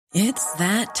It's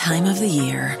that time of the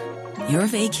year. Your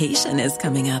vacation is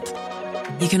coming up.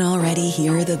 You can already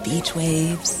hear the beach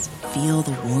waves, feel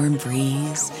the warm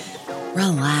breeze,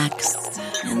 relax,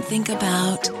 and think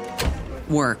about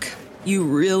work. You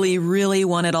really, really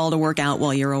want it all to work out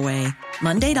while you're away.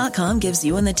 Monday.com gives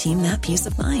you and the team that peace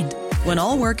of mind. When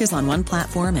all work is on one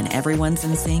platform and everyone's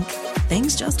in sync,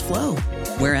 things just flow.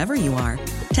 Wherever you are,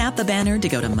 tap the banner to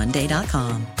go to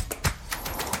Monday.com.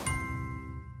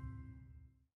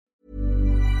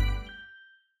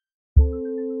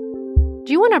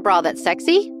 Do you want a bra that's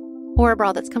sexy or a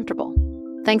bra that's comfortable?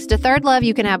 Thanks to Third Love,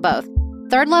 you can have both.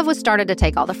 Third Love was started to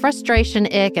take all the frustration,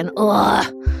 ick, and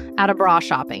out of bra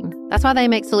shopping. That's why they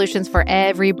make solutions for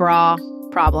every bra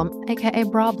problem, aka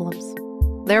problems.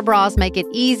 Their bras make it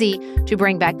easy to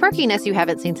bring back perkiness you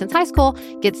haven't seen since high school,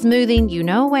 get smoothing you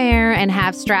know where, and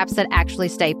have straps that actually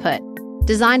stay put.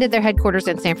 Designed at their headquarters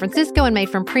in San Francisco and made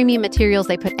from premium materials,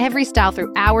 they put every style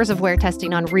through hours of wear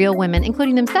testing on real women,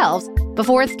 including themselves,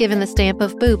 before it's given the stamp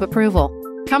of boob approval.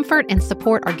 Comfort and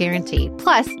support are guaranteed.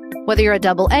 Plus, whether you're a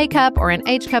double A cup or an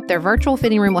H cup, their virtual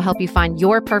fitting room will help you find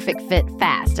your perfect fit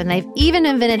fast. And they've even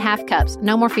invented half cups.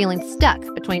 No more feeling stuck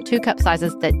between two cup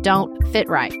sizes that don't fit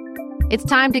right. It's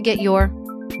time to get your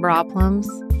bra plums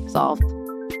solved.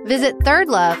 Visit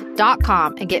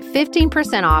thirdlove.com and get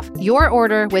 15% off your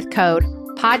order with code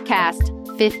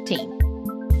podcast15.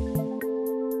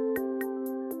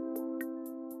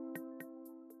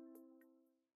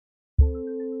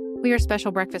 We are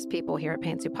special breakfast people here at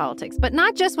Pantsuit Politics, but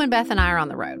not just when Beth and I are on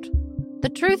the road. The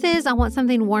truth is, I want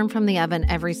something warm from the oven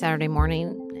every Saturday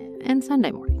morning and Sunday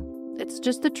morning. It's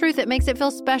just the truth. It makes it feel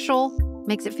special,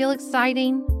 makes it feel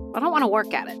exciting. I don't want to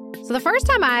work at it. So the first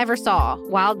time I ever saw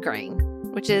Wild Grain,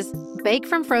 which is bake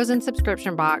from frozen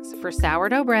subscription box for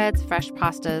sourdough breads, fresh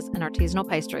pastas, and artisanal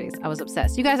pastries, I was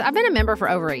obsessed. You guys, I've been a member for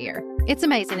over a year. It's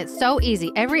amazing. It's so easy.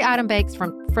 Every item bakes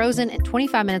from frozen in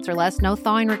 25 minutes or less, no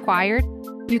thawing required.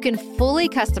 You can fully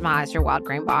customize your Wild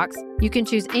Grain box. You can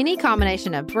choose any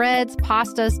combination of breads,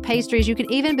 pastas, pastries. You can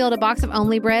even build a box of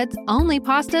only breads, only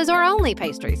pastas, or only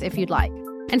pastries if you'd like.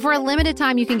 And for a limited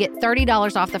time, you can get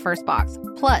 $30 off the first box,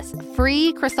 plus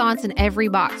free croissants in every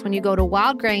box when you go to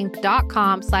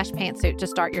wildgrain.com/pantsuit to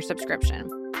start your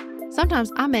subscription. Sometimes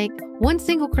I make one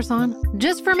single croissant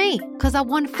just for me because I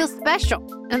want to feel special,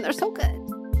 and they're so good.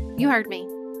 You heard me.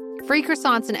 Free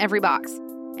croissants in every box,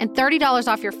 and $30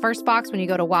 off your first box when you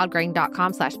go to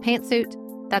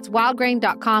wildgrain.com/pantsuit. That's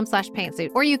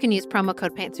wildgrain.com/pantsuit, or you can use promo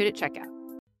code pantsuit at checkout.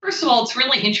 First of all, it's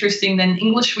really interesting that in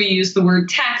English we use the word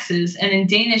taxes, and in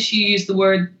Danish you use the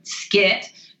word skat,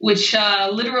 which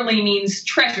literally means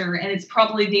treasure, and it's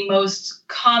probably the most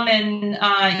common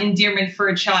endearment for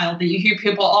a child that you hear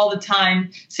people all the time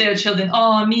say to children,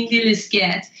 "Oh, min lille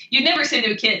skat." You'd never say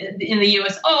to a kid in the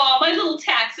U.S., "Oh, my little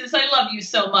taxes, I love you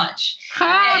so much."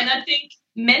 And I think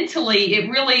mentally it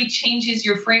really changes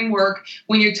your framework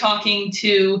when you're talking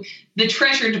to the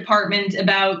treasure department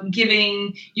about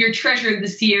giving your treasure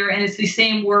this year, and it's the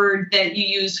same word that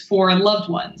you use for loved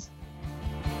ones.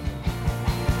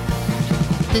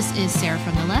 This is Sarah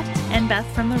from the left. And Beth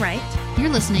from the right. You're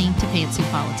listening to Pantsuit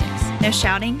Politics. No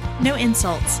shouting, no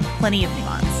insults, plenty of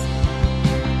nuance.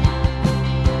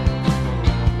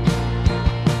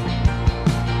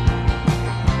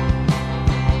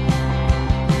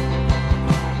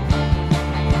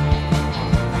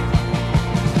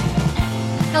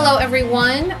 Hello,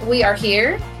 everyone. We are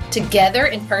here together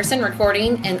in person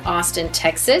recording in Austin,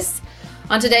 Texas.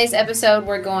 On today's episode,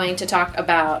 we're going to talk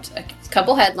about a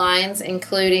couple headlines,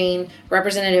 including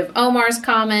Representative Omar's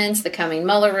comments, the coming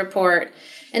Mueller report,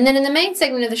 and then in the main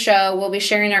segment of the show, we'll be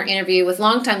sharing our interview with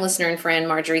longtime listener and friend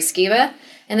Marjorie Skiba,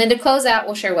 and then to close out,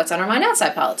 we'll share what's on our mind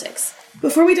outside politics.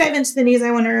 Before we dive into the news,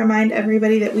 I want to remind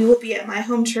everybody that we will be at my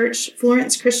home church,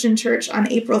 Florence Christian Church,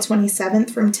 on April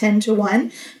 27th from 10 to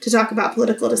 1 to talk about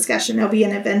political discussion. There'll be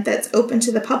an event that's open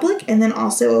to the public and then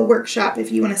also a workshop if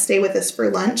you want to stay with us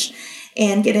for lunch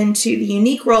and get into the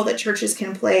unique role that churches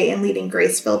can play in leading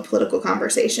grace-filled political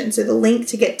conversation. So the link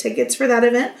to get tickets for that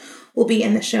event will be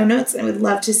in the show notes, and we'd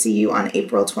love to see you on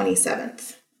April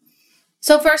 27th.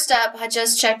 So first up, I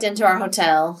just checked into our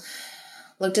hotel,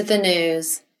 looked at the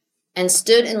news, and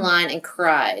stood in line and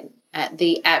cried at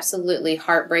the absolutely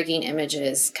heartbreaking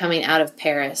images coming out of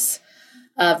Paris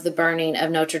of the burning of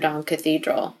Notre Dame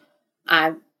Cathedral.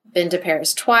 I've been to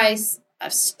Paris twice.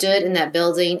 I've stood in that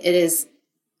building.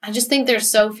 I just think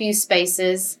there's so few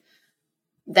spaces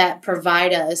that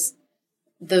provide us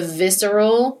the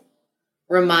visceral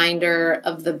reminder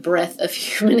of the breadth of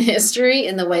human history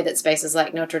in the way that spaces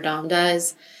like Notre Dame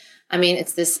does. I mean,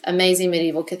 it's this amazing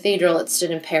medieval cathedral. It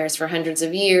stood in Paris for hundreds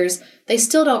of years. They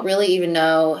still don't really even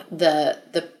know the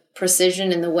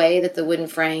precision in the way that the wooden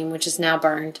frame, which is now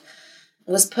burned,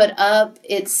 was put up.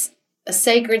 It's a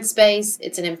sacred space.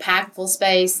 It's an impactful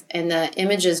space. And the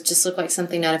images just look like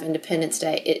something out of Independence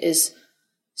Day. It is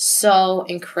so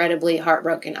incredibly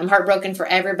heartbroken. I'm heartbroken for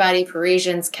everybody,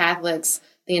 Parisians, Catholics,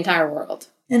 the entire world.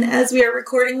 And as we are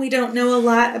recording, we don't know a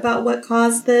lot about what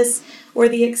caused this or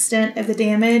the extent of the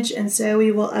damage, and so we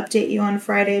will update you on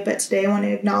Friday. But today I want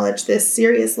to acknowledge this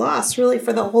serious loss, really,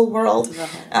 for the whole world.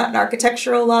 An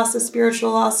architectural loss, a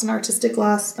spiritual loss, an artistic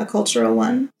loss, a cultural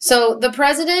one. So the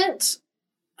president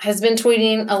has been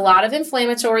tweeting a lot of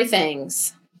inflammatory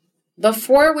things.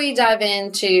 Before we dive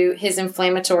into his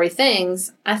inflammatory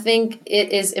things, I think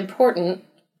it is important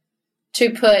to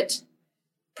put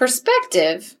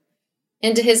perspective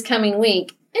into his coming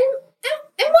week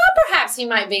and why perhaps he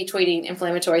might be tweeting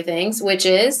inflammatory things, which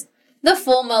is the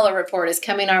full Mueller report is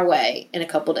coming our way in a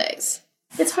couple days.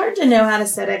 It's hard to know how to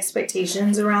set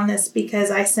expectations around this because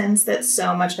I sense that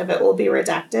so much of it will be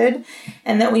redacted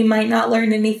and that we might not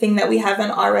learn anything that we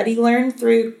haven't already learned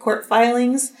through court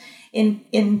filings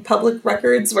in public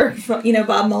records where,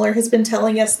 Bob Mueller has been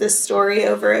telling us this story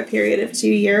over a period of 2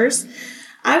 years.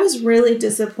 I was really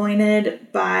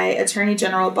disappointed by Attorney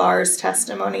General Barr's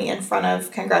testimony in front of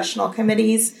congressional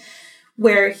committees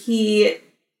where he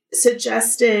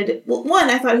suggested, well,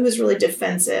 one, I thought he was really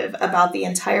defensive about the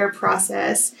entire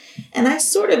process, and I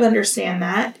sort of understand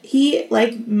that. He,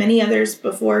 like many others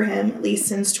before him, at least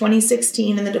since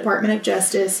 2016 in the Department of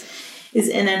Justice, is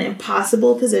in an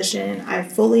impossible position. I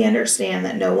fully understand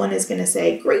that no one is going to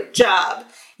say, great job,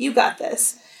 you got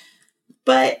this.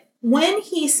 But when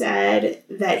he said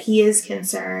that he is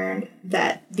concerned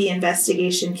that the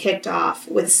investigation kicked off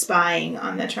with spying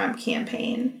on the Trump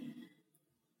campaign,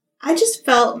 I just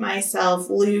felt myself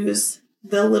lose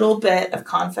the little bit of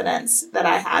confidence that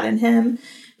I had in him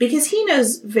because he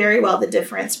knows very well the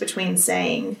difference between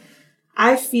saying,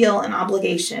 I feel an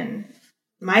obligation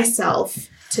myself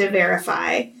to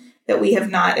verify that we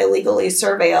have not illegally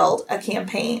surveilled a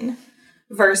campaign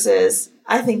versus,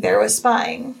 I think there was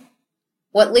spying.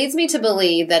 What leads me to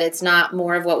believe that it's not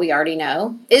more of what we already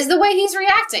know is the way he's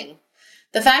reacting.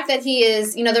 The fact that he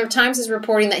is, the Times is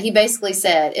reporting that he basically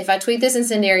said, if I tweet this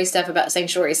incendiary stuff about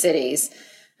sanctuary cities,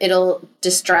 it'll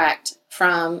distract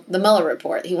from the Mueller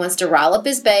report. He wants to rile up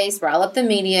his base, rile up the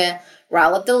media,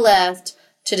 rile up the left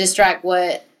to distract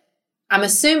what I'm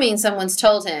assuming someone's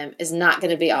told him is not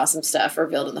going to be awesome stuff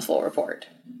revealed in the full report.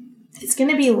 It's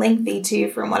going to be lengthy, too,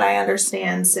 from what I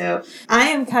understand. So I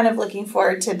am kind of looking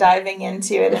forward to diving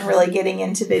into it and really getting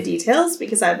into the details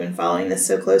because I've been following this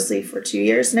so closely for 2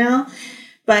 years now.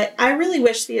 But I really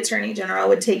wish the Attorney General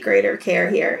would take greater care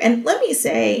here. And let me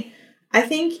say, I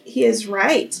think he is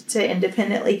right to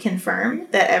independently confirm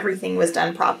that everything was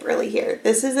done properly here.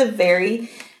 This is a very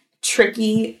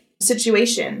tricky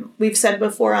situation. We've said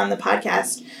before on the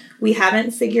podcast, we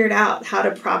haven't figured out how to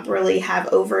properly have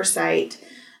oversight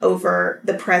over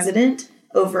the president,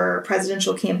 over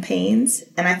presidential campaigns.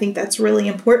 And I think that's really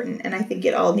important. And I think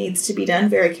it all needs to be done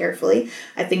very carefully.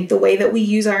 I think the way that we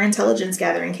use our intelligence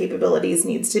gathering capabilities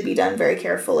needs to be done very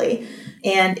carefully.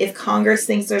 And if Congress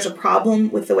thinks there's a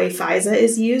problem with the way FISA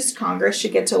is used, Congress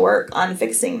should get to work on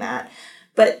fixing that.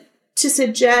 But to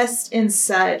suggest in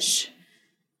such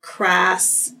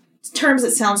crass terms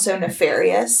that sound so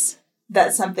nefarious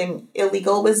that something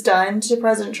illegal was done to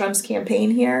President Trump's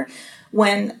campaign here,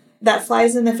 when that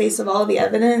flies in the face of all the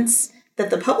evidence that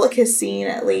the public has seen,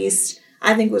 at least,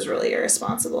 I think was really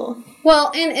irresponsible.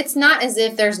 Well, and it's not as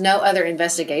if there's no other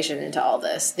investigation into all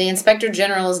this. The Inspector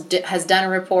General has done a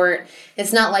report.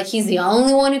 It's not like he's the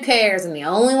only one who cares and the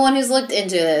only one who's looked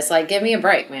into this. Like, give me a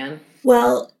break, man.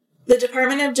 Well, the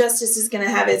Department of Justice is going to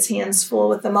have its hands full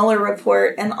with the Mueller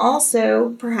report and also,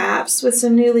 perhaps, with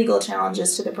some new legal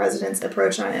challenges to the president's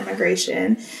approach on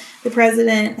immigration. The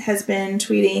president has been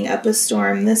tweeting up a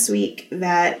storm this week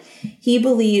that he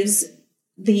believes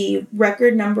the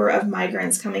record number of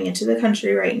migrants coming into the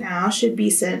country right now should be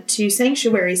sent to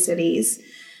sanctuary cities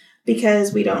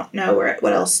because we don't know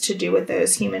what else to do with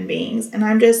those human beings. And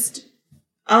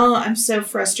I'm so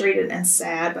frustrated and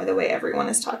sad by the way everyone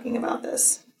is talking about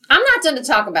this. I'm not done to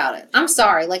talk about it. I'm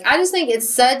sorry. I just think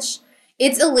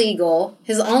it's illegal.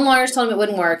 His own lawyers told him it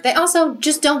wouldn't work. They also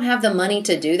just don't have the money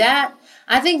to do that.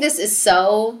 I think this is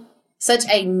such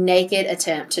a naked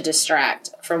attempt to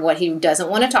distract from what he doesn't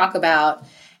want to talk about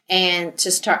and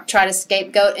to try to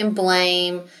scapegoat and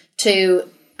blame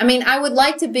I would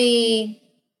like to be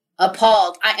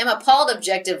appalled. I am appalled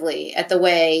objectively at the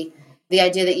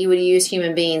idea that you would use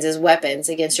human beings as weapons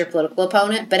against your political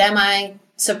opponent. But am I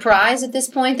surprised at this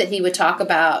point that he would talk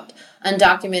about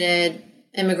undocumented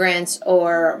immigrants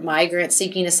or migrants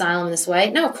seeking asylum this way.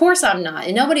 No, of course I'm not.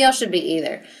 And nobody else should be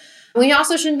either. We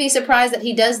also shouldn't be surprised that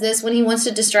he does this when he wants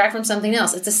to distract from something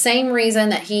else. It's the same reason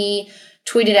that he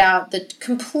tweeted out the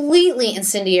completely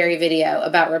incendiary video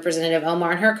about Representative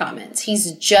Omar and her comments.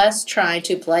 He's just trying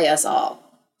to play us all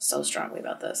so strongly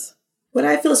about this. What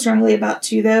I feel strongly about,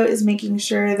 too, though, is making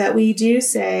sure that we do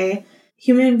say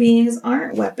human beings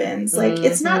aren't weapons. Like,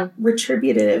 it's not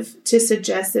retributive to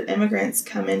suggest that immigrants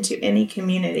come into any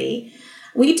community.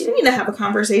 We do need to have a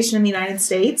conversation in the United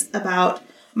States about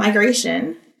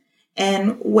migration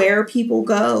and where people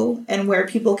go and where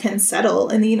people can settle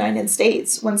in the United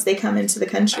States once they come into the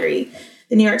country.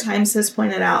 The New York Times has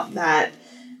pointed out that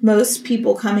most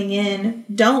people coming in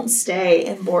don't stay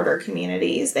in border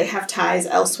communities. They have ties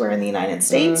elsewhere in the United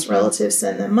States. Relatives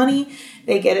send them money.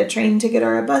 They get a train ticket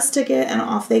or a bus ticket, and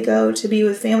off they go to be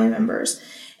with family members.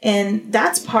 And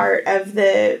that's part of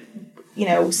the,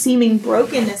 seeming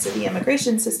brokenness of the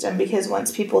immigration system, because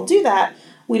once people do that,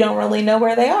 we don't really know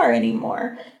where they are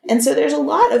anymore. And so there's a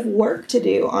lot of work to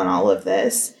do on all of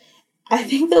this. I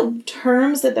think the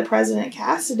terms that the president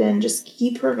casted in just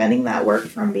keep preventing that work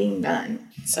from being done.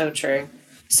 So true.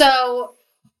 So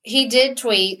he did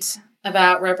tweet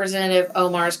about Representative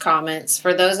Omar's comments.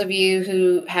 For those of you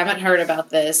who haven't heard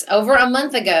about this, over a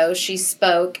month ago, she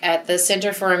spoke at the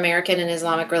Center for American and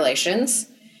Islamic Relations.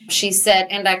 She said,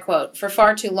 and I quote, "For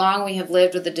far too long, we have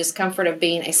lived with the discomfort of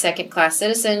being a second-class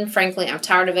citizen. Frankly, I'm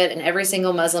tired of it, and every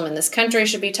single Muslim in this country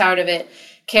should be tired of it.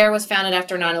 CARE was founded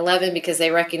after 9/11 because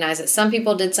they recognized that some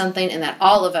people did something and that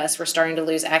all of us were starting to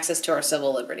lose access to our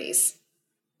civil liberties."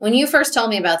 When you first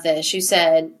told me about this, you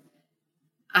said,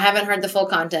 I haven't heard the full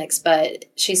context, but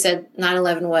she said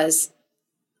 9/11 was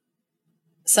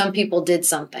some people did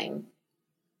something.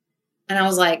 And I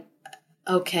was like,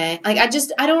 okay. Like,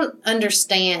 I don't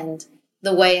understand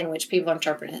the way in which people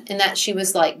interpret it. And that she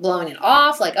was like blowing it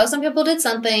off, like, oh, some people did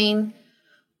something.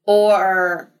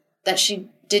 Or that she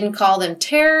didn't call them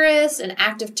terrorists, an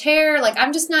act of terror. Like,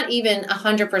 I'm just not even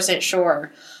 100%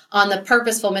 sure on the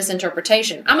purposeful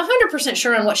misinterpretation. I'm 100%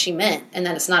 sure on what she meant and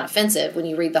that it's not offensive when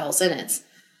you read the whole sentence.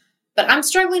 But I'm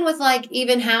struggling with, like,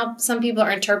 even how some people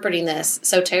are interpreting this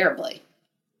so terribly.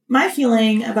 My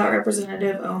feeling about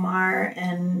Representative Omar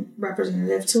and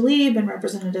Representative Tlaib and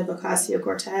Representative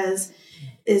Ocasio-Cortez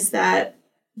is that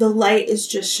the light is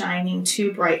just shining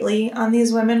too brightly on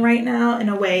these women right now in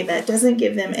a way that doesn't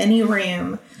give them any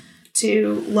room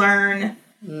to learn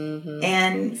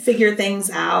and figure things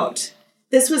out.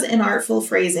 This was inartful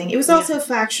phrasing. It was also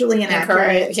factually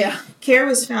inaccurate. CARE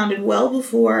was founded well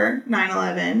before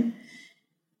 9/11.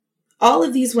 All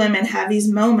of these women have these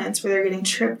moments where they're getting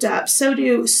tripped up. So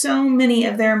do so many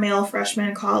of their male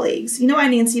freshman colleagues. You know why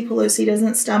Nancy Pelosi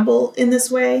doesn't stumble in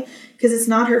this way? Because it's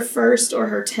not her first or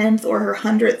her 10th or her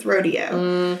 100th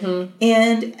rodeo.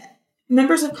 And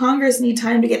members of Congress need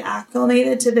time to get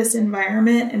acclimated to this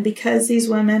environment. And because these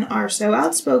women are so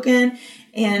outspoken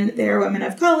and they're women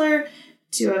of color,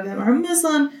 2 of them are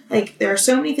Muslim, like, there are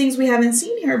so many things we haven't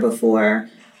seen here before.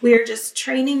 We are just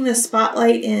training the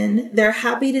spotlight in. They're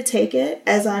happy to take it,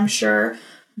 as I'm sure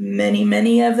many,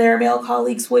 many of their male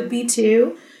colleagues would be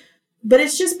too. But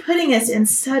it's just putting us in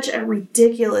such a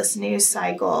ridiculous news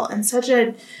cycle and such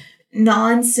a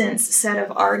nonsense set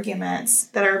of arguments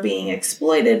that are being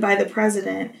exploited by the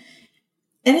president.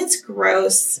 And it's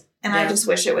gross, and I just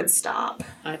wish it would stop.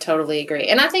 I totally agree.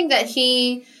 And I think that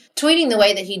he tweeting the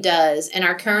way that he does in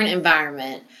our current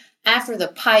environment, after the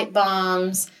pipe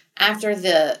bombs, after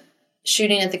the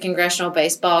shooting at the congressional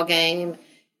baseball game,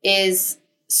 is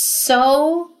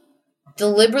so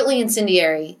deliberately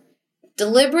incendiary,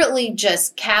 deliberately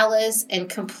just callous, and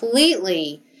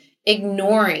completely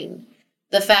ignoring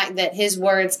the fact that his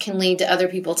words can lead to other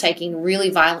people taking really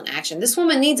violent action. This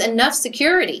woman needs enough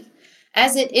security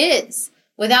as it is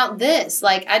without this.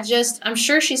 Like, I'm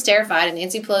sure she's terrified, and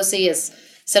Nancy Pelosi has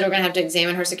said we're going to have to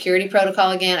examine her security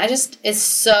protocol again. It's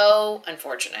so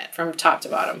unfortunate from top to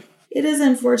bottom. It is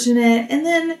unfortunate. And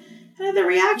then kind of the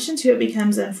reaction to it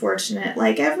becomes unfortunate.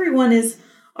 Like, everyone is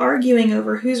arguing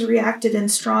over who's reacted in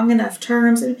strong enough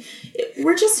terms. And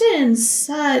we're just in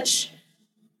such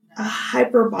a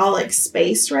hyperbolic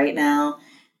space right now.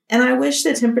 And I wish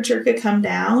the temperature could come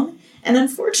down. And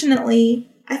unfortunately,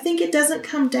 I think it doesn't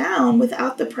come down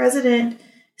without the president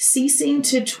ceasing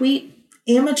to tweet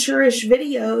amateurish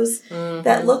videos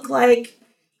that look like,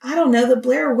 I don't know, the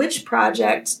Blair Witch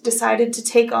Project decided to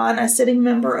take on a sitting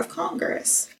member of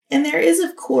Congress. And there is,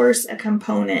 of course, a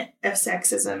component of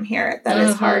sexism here that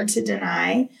is hard to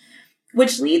deny,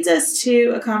 which leads us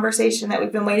to a conversation that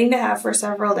we've been waiting to have for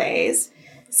several days.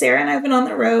 Sarah and I have been on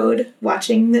the road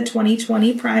watching the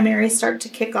 2020 primary start to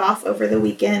kick off over the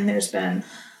weekend. There's been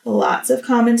lots of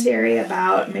commentary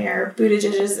about Mayor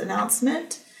Buttigieg's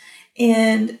announcement.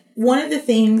 And one of the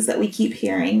things that we keep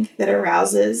hearing that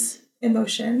arouses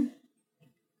emotion,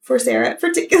 for Sarah in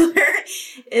particular,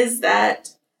 is that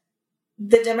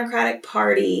the Democratic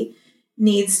Party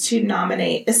needs to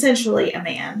nominate essentially a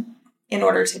man in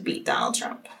order to beat Donald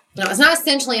Trump. No, it's not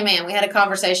essentially a man. We had a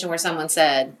conversation where someone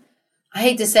said, I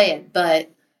hate to say it,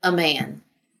 but a man.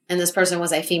 And this person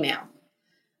was a female.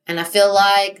 And I feel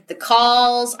like the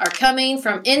calls are coming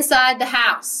from inside the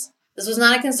House. This was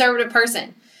not a conservative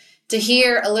person. To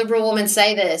hear a liberal woman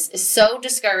say this is so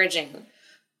discouraging.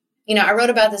 You know, I wrote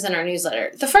about this in our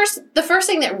newsletter. The first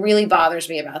thing that really bothers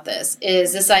me about this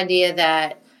is this idea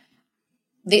that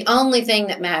the only thing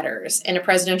that matters in a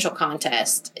presidential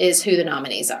contest is who the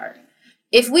nominees are.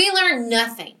 If we learn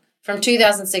nothing from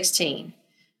 2016,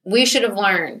 we should have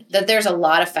learned that there's a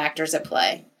lot of factors at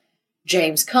play.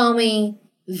 James Comey,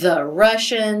 the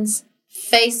Russians,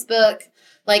 Facebook.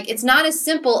 Like, it's not as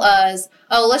simple as,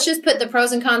 oh, let's just put the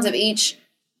pros and cons of each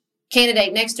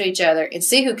candidate next to each other and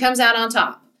see who comes out on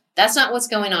top. That's not what's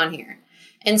going on here.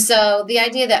 And so the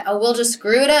idea that, oh, we'll just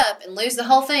screw it up and lose the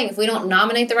whole thing if we don't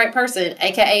nominate the right person,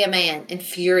 aka a man,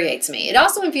 infuriates me. It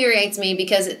also infuriates me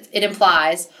because it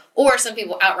implies, or some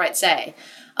people outright say,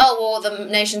 oh, well, the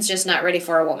nation's just not ready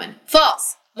for a woman.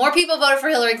 False. More people voted for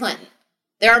Hillary Clinton.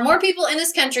 There are more people in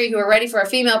this country who are ready for a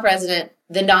female president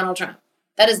than Donald Trump.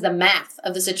 That is the math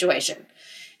of the situation.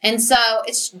 And so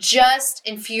it's just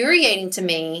infuriating to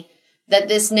me that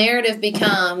this narrative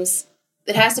becomes,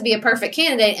 it has to be a perfect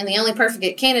candidate, and the only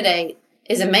perfect candidate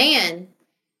is a man.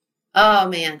 Oh,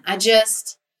 man,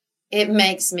 it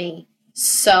makes me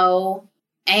so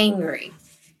angry.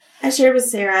 I shared with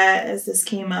Sarah, as this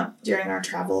came up during our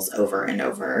travels over and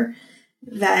over,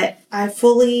 that I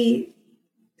fully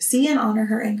see and honor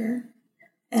her anger.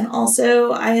 And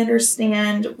also, I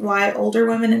understand why older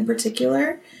women in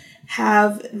particular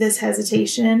have this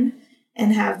hesitation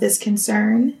and have this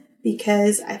concern,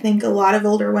 because I think a lot of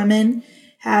older women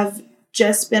have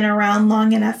just been around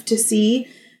long enough to see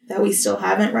that we still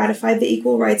haven't ratified the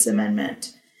Equal Rights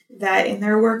Amendment, that in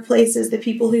their workplaces, the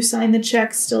people who sign the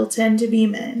checks still tend to be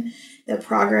men, that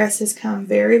progress has come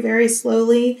very, very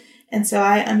slowly. And so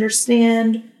I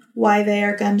understand why they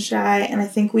are gun shy, and I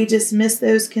think we dismiss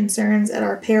those concerns at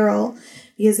our peril,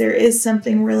 because there is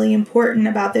something really important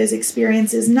about those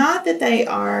experiences. Not that they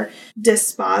are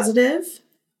dispositive,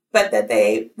 but that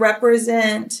they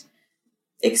represent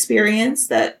experience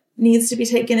that needs to be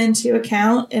taken into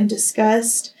account and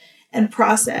discussed and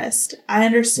processed. I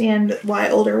understand why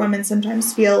older women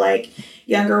sometimes feel like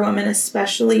younger women,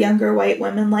 especially younger white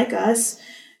women like us,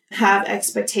 have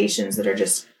expectations that are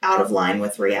just out of line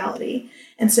with reality.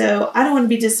 And so I don't want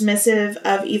to be dismissive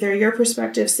of either your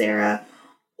perspective, Sarah,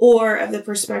 or of the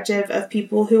perspective of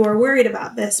people who are worried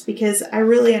about this, because I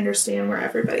really understand where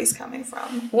everybody's coming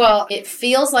from. Well, it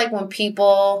feels like when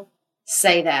people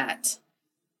say that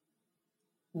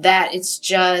it's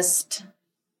just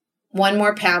one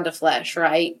more pound of flesh,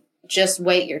 right? Just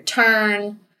wait your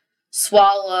turn,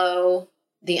 swallow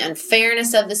the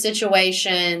unfairness of the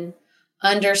situation,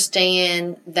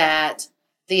 understand that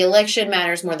the election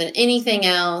matters more than anything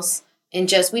else,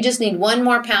 and we just need one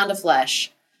more pound of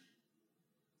flesh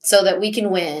so that we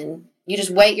can win. You just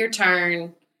wait your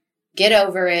turn, get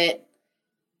over it,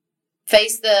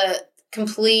 face the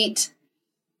complete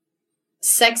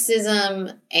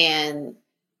sexism and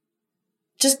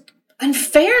just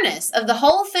unfairness of the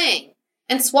whole thing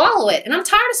and swallow it. And I'm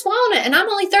tired of swallowing it, and I'm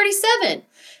only 37.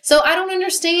 So I don't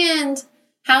understand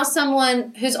how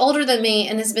someone who's older than me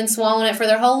and has been swallowing it for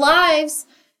their whole lives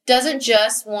doesn't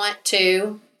just want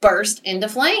to burst into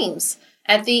flames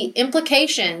at the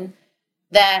implication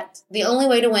that the only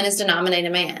way to win is to nominate a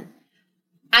man.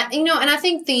 And I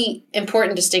think the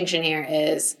important distinction here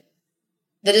is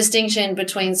the distinction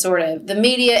between sort of the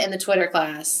media and the Twitter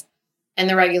class and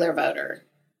the regular voter.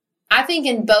 I think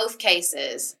in both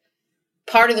cases,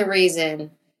 part of the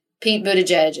reason Pete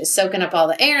Buttigieg is soaking up all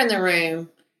the air in the room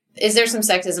is there some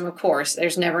sexism? Of course,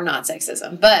 there's never not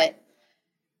sexism, but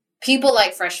people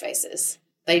like fresh faces.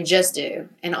 They just do.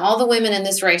 And all the women in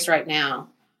this race right now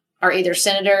are either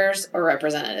senators or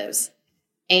representatives.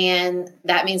 And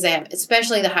that means they have,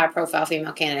 especially the high-profile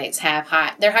female candidates, they're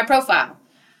high-profile.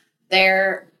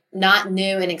 They're not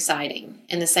new and exciting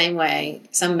in the same way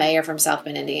some mayor from South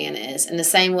Bend, Indiana is, in the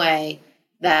same way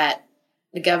that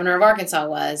the governor of Arkansas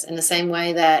was, in the same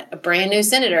way that a brand new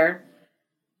senator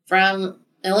from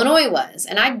Illinois was.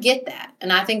 And I get that.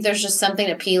 And I think there's just something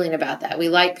appealing about that. We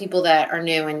like people that are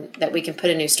new and that we can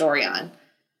put a new story on.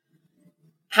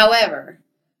 However,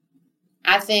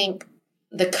 I think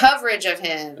the coverage of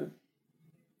him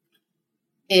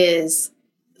is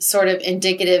sort of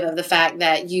indicative of the fact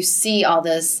that you see all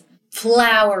this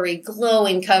flowery,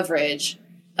 glowing coverage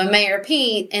of Mayor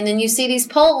Pete, and then you see these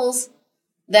polls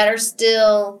that are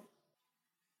still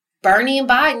Bernie and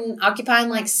Biden occupying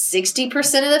like 60%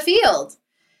 of the field.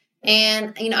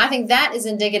 And, I think that is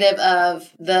indicative of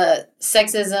the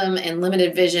sexism and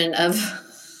limited vision of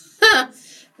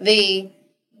the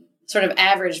sort of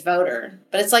average voter.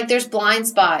 But it's like there's blind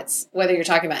spots, whether you're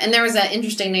talking about, and there was an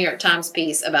interesting New York Times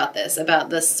piece about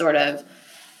this sort of,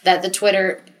 that the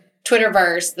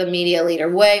Twitterverse, the media leader,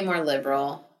 way more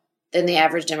liberal than the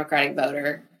average Democratic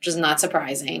voter, which is not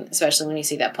surprising, especially when you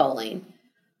see that polling.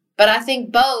 But I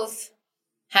think both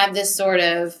have this sort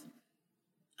of,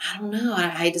 I don't know, I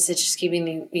hate to just keep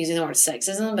using the word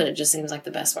sexism, but it just seems like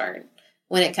the best word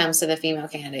when it comes to the female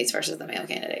candidates versus the male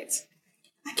candidates.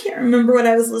 I can't remember what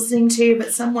I was listening to,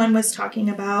 but someone was talking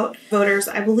about voters,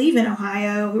 I believe in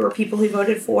Ohio, who were people who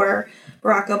voted for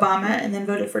Barack Obama and then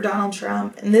voted for Donald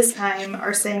Trump, and this time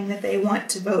are saying that they want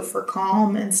to vote for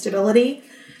calm and stability.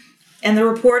 And the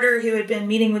reporter who had been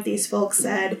meeting with these folks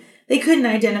said they couldn't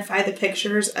identify the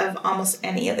pictures of almost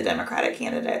any of the Democratic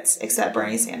candidates except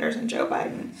Bernie Sanders and Joe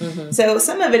Biden. Mm-hmm. So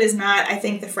some of it is not, I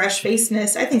think, the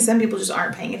fresh-facedness. I think some people just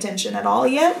aren't paying attention at all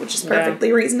yet, which is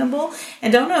perfectly reasonable,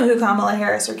 and don't know who Kamala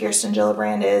Harris or Kirsten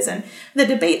Gillibrand is. And the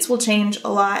debates will change a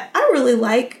lot. I really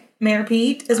like Mayor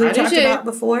Pete, as we've talked about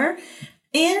before.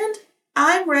 And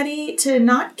I'm ready to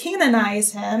not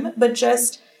canonize him, but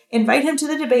just invite him to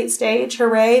the debate stage.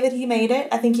 Hooray that he made it.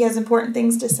 I think he has important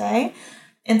things to say.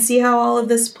 And see how all of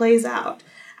this plays out.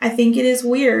 I think it is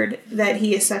weird that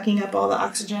he is sucking up all the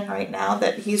oxygen right now,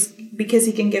 because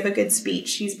he can give a good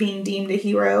speech, he's being deemed a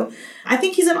hero. I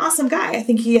think he's an awesome guy. I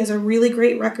think he has a really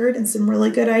great record and some really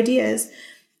good ideas.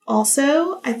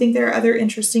 Also, I think there are other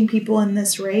interesting people in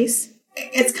this race.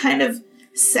 It's kind of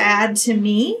sad to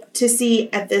me to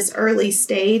see at this early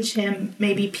stage him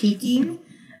maybe peaking,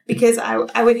 because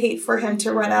I would hate for him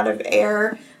to run out of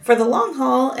air for the long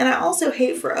haul. And I also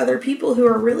hate for other people who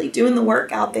are really doing the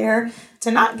work out there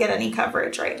to not get any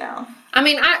coverage right now. I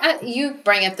mean, you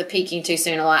bring up the peaking too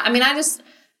soon a lot. I mean,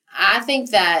 I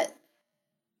think that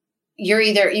you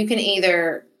can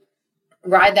either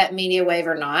ride that media wave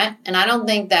or not. And I don't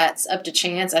think that's up to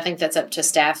chance. I think that's up to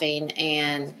staffing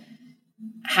and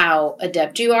how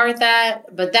adept you are at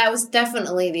that. But that was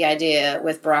definitely the idea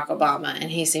with Barack Obama,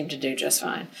 and he seemed to do just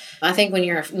fine. I think when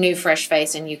you're a new, fresh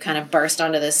face and you kind of burst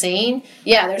onto the scene,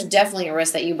 there's definitely a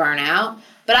risk that you burn out.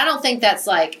 But I don't think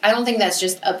that's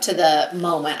just up to the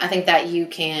moment. I think that you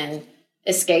can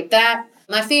escape that.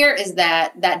 My fear is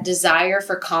that desire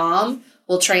for calm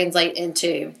will translate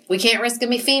into, we can't risk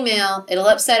him a female, it'll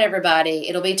upset everybody,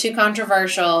 it'll be too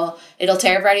controversial, it'll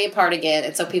tear everybody apart again,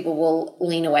 and so people will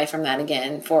lean away from that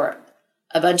again for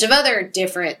a bunch of other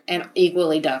different and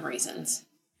equally dumb reasons.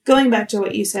 Going back to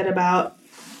what you said about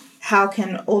how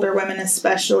can older women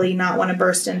especially not want to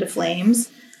burst into flames,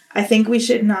 I think we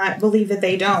should not believe that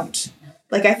they don't.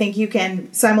 Like, I think you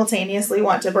can simultaneously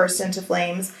want to burst into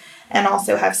flames and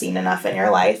also have seen enough in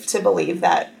your life to believe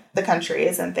that the country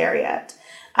isn't there yet.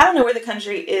 I don't know where the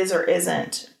country is or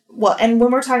isn't. Well, and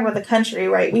when we're talking about the country,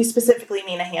 right, we specifically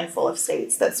mean a handful of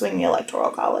states that swing the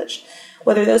Electoral College.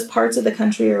 Whether those parts of the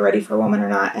country are ready for women or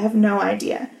not, I have no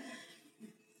idea.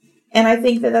 And I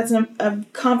think that that's a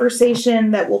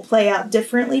conversation that will play out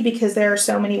differently because there are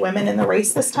so many women in the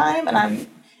race this time, and I'm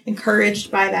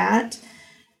encouraged by that.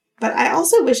 But I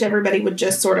also wish everybody would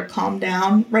just sort of calm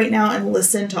down right now and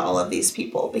listen to all of these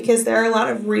people, because there are a lot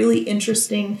of really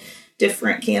interesting,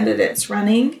 different candidates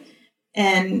running,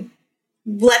 and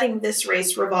letting this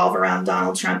race revolve around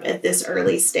Donald Trump at this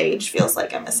early stage feels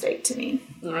like a mistake to me.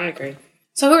 I agree.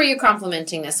 So who are you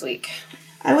complimenting this week?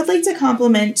 I would like to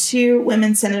compliment 2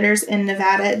 women senators in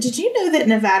Nevada. Did you know that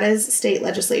Nevada's state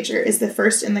legislature is the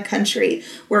first in the country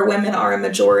where women are a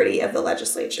majority of the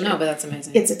legislature? No, but that's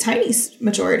amazing. It's a tiny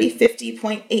majority,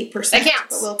 50.8%. That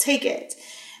counts. But we'll take it.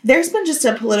 There's been just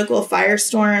a political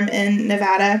firestorm in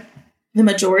Nevada. The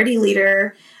majority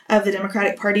leader of the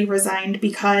Democratic Party resigned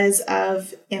because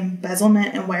of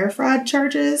embezzlement and wire fraud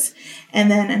charges. And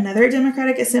then another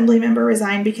Democratic Assembly member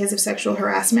resigned because of sexual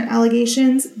harassment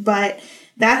allegations. But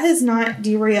that has not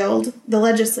derailed the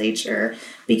legislature,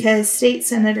 because state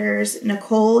senators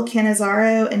Nicole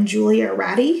Cannizzaro and Julia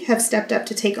Ratty have stepped up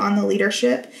to take on the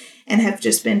leadership and have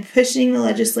just been pushing the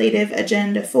legislative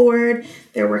agenda forward.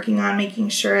 They're working on making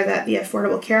sure that the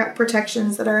Affordable Care Act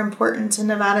protections that are important to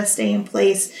Nevada stay in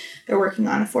place. They're working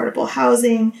on affordable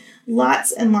housing.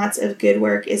 Lots and lots of good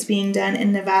work is being done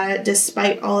in Nevada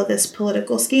despite all of this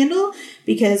political scandal,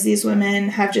 because these women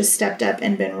have just stepped up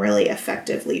and been really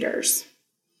effective leaders.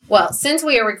 Well, since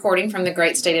we are recording from the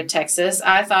great state of Texas,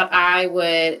 I thought I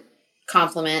would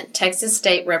compliment Texas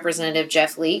State Representative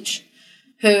Jeff Leach,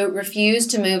 who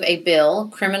refused to move a bill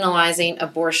criminalizing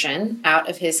abortion out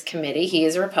of his committee. He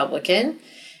is a Republican,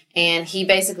 and he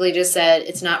basically just said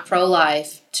it's not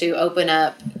pro-life to open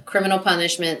up criminal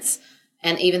punishments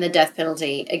and even the death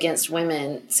penalty against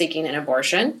women seeking an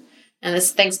abortion. And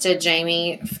this thanks to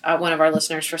Jamie, one of our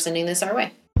listeners, for sending this our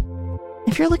way.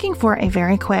 If you're looking for a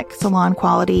very quick salon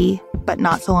quality, but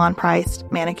not salon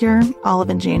priced manicure,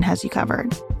 Olive & June has you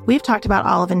covered. We've talked about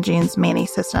Olive & June's Mani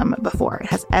system before. It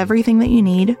has everything that you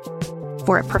need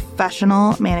for a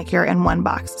professional manicure in one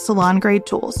box. Salon grade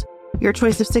tools, your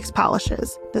choice of 6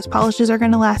 polishes. Those polishes are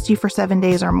going to last you for 7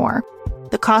 days or more.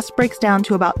 The cost breaks down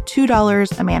to about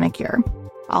 $2 a manicure.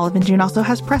 Olive & June also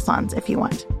has press-ons if you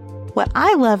want. What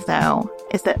I love, though,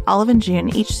 is that Olive &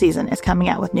 June each season is coming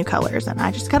out with new colors, and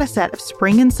I just got a set of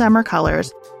spring and summer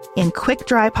colors in quick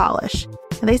dry polish.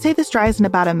 They say this dries in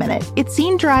about a minute. It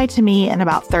seemed dry to me in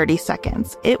about 30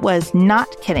 seconds. It was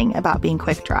not kidding about being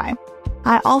quick dry.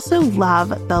 I also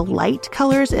love the light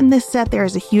colors in this set. There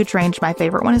is a huge range. My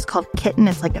favorite one is called Kitten.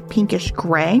 It's like a pinkish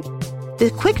gray. The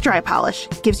quick dry polish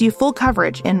gives you full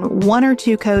coverage in 1 or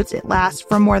 2 coats. It lasts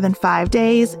for more than 5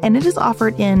 days, and it is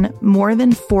offered in more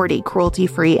than 40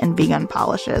 cruelty-free and vegan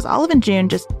polishes. Olive & June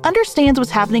just understands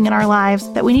what's happening in our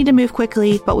lives, that we need to move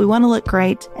quickly, but we want to look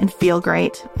great and feel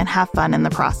great and have fun in the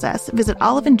process. Visit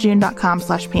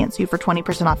oliveandjune.com/pantsuit for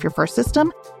 20% off your first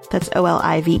system. That's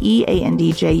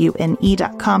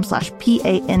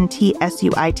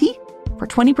oliveandjune.com/pantsuit for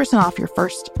 20% off your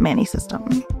first Mani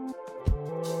system.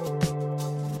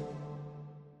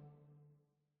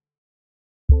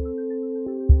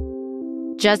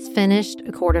 Just finished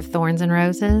A Court of Thorns and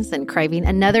Roses and craving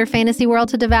another fantasy world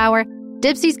to devour?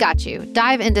 Dipsy's got you.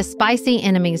 Dive into spicy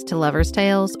enemies to lovers'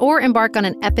 tales or embark on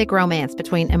an epic romance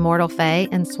between immortal fae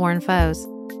and sworn foes.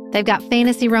 They've got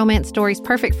fantasy romance stories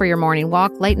perfect for your morning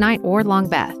walk, late night, or long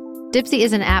bath. Dipsy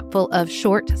is an app full of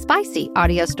short, spicy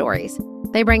audio stories.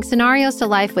 They bring scenarios to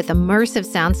life with immersive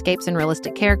soundscapes and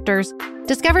realistic characters.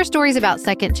 Discover stories about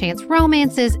second chance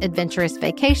romances, adventurous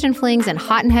vacation flings, and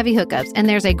hot and heavy hookups. And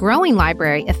there's a growing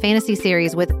library of fantasy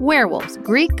series with werewolves,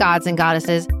 Greek gods and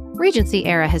goddesses,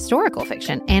 Regency-era historical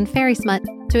fiction, and fairy smut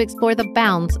to explore the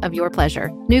bounds of your pleasure.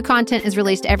 New content is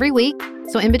released every week,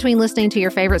 so in between listening to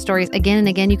your favorite stories again and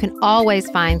again, you can always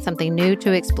find something new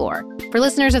to explore. For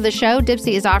listeners of the show,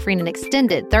 Dipsy is offering an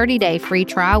extended 30-day free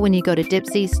trial when you go to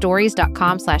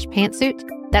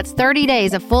dipsystories.com/pantsuit. That's 30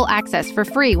 days of full access for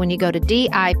free when you go to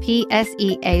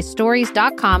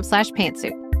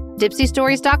dipseastories.com/pantsuit.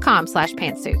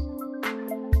 dipsystories.com/pantsuit.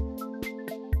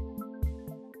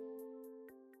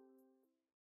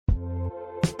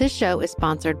 This show is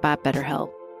sponsored by BetterHelp.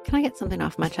 Can I get something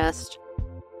off my chest?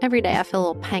 Every day I feel a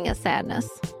little pang of sadness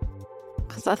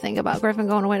because I think about Griffin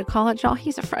going away to college. Y'all,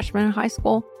 he's a freshman in high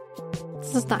school.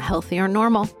 This is not healthy or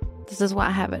normal. This is why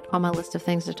I have it on my list of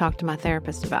things to talk to my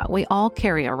therapist about. We all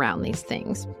carry around these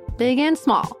things, big and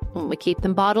small. When we keep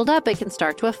them bottled up, it can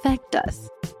start to affect us.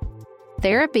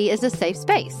 Therapy is a safe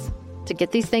space to get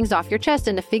these things off your chest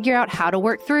and to figure out how to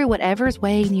work through whatever is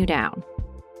weighing you down.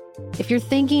 If you're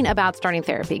thinking about starting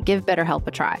therapy, give BetterHelp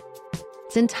a try.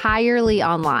 It's entirely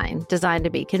online, designed to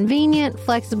be convenient,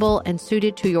 flexible, and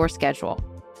suited to your schedule.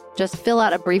 Just fill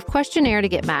out a brief questionnaire to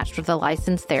get matched with a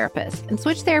licensed therapist and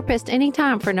switch therapists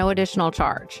anytime for no additional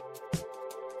charge.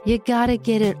 You gotta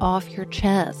get it off your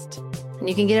chest. And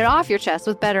you can get it off your chest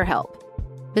with BetterHelp.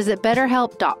 Visit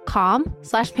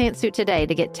betterhelp.com/pantsuit today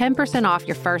to get 10% off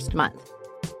your first month.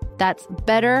 That's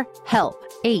BetterHelp,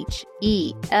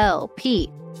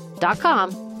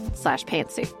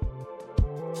 HELP.com/pantsuit.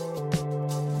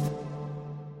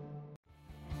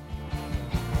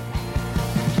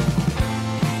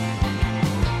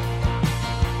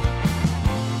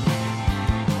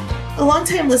 A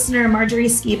longtime listener, Marjorie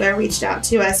Skiba, reached out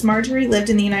to us. Marjorie lived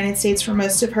in the United States for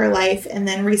most of her life and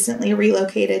then recently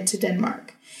relocated to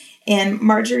Denmark. And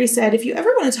Marjorie said, if you ever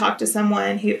want to talk to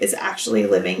someone who is actually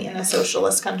living in a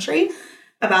socialist country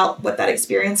about what that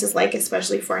experience is like,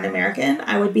 especially for an American,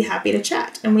 I would be happy to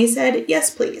chat. And we said,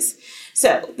 yes, please.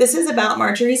 So this is about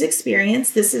Marjorie's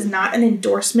experience. This is not an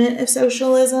endorsement of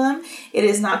socialism. It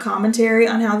is not commentary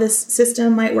on how this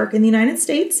system might work in the United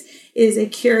States. It is a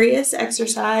curious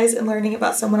exercise in learning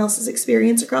about someone else's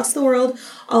experience across the world,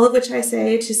 all of which I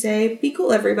say to say, be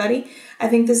cool, everybody. I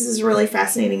think this is a really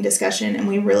fascinating discussion, and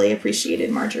we really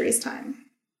appreciated Marjorie's time.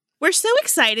 We're so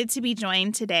excited to be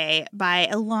joined today by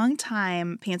a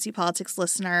longtime Fancy Politics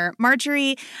listener.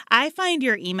 Marjorie, I find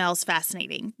your emails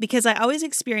fascinating because I always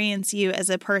experience you as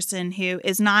a person who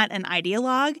is not an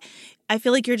ideologue. I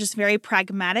feel like you're just very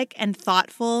pragmatic and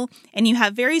thoughtful, and you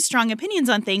have very strong opinions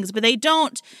on things, but they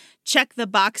don't check the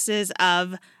boxes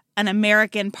of an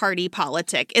American party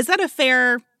politic. Is that a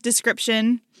fair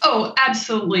description? Oh,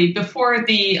 absolutely. Before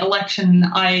the election,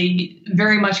 I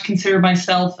very much considered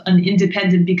myself an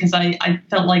independent because I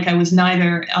felt like I was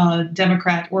neither a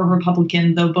Democrat or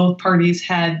Republican, though both parties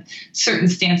had certain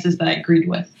stances that I agreed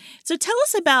with. So tell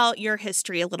us about your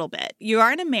history a little bit. You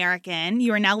are an American.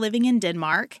 You are now living in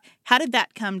Denmark. How did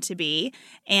that come to be?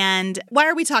 And why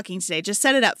are we talking today? Just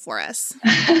set it up for us.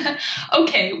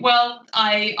 Okay. Well,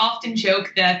 I often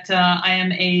joke that I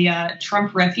am a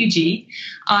Trump refugee.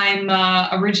 I'm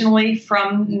originally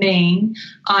from Maine.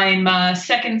 I'm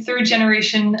second, third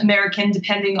generation American,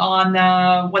 depending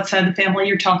on what side of the family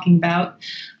you're talking about.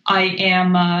 I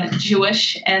am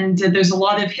Jewish, and there's a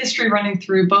lot of history running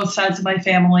through both sides of my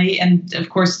family. And of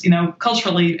course,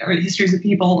 culturally, or histories of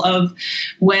people of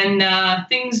when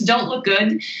things don't look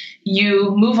good,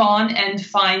 you move on and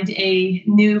find a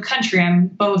new country. I'm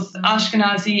both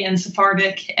Ashkenazi and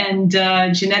Sephardic, and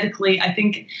genetically, I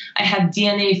think I have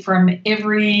DNA from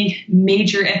every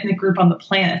major ethnic group on the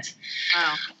planet.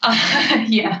 Wow.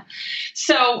 Yeah.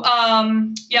 So,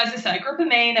 as I said, I grew up in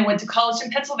Maine. I went to college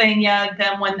in Pennsylvania.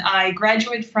 Then when I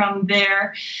graduated from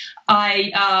there,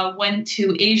 I went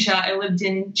to Asia. I lived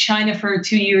in China for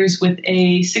 2 years with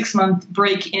a 6-month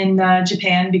break in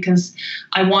Japan because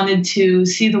I wanted to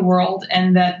see the world,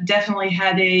 and that definitely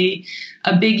had a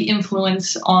big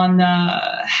influence on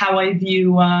how I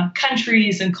view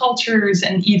countries and cultures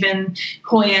and even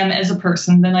who I am as a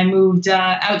person. Then I moved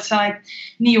outside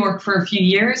New York for a few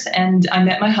years, and I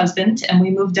met my husband, and we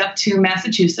moved up to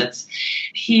Massachusetts.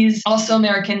 He's also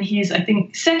American. He's, I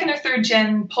think, second or third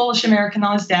gen Polish-American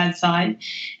on his dad's side.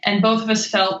 And both of us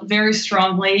felt very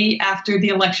strongly after the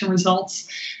election results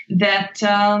that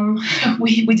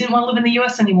we didn't want to live in the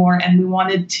U.S. anymore, and we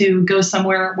wanted to go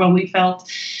somewhere where we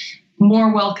felt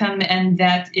more welcome and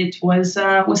that it was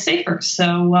safer.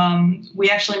 So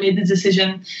we actually made the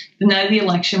decision the night of the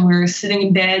election. We were sitting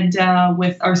in bed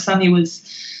with our son. He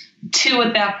was 2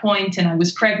 at that point, and I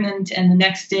was pregnant. And the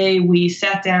next day we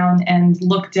sat down and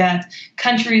looked at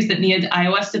countries that needed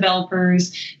iOS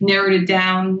developers, narrowed it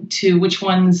down to which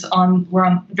ones were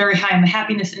on very high on the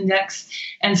happiness index,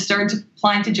 and started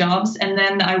applying to jobs. And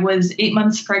then I was 8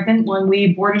 months pregnant when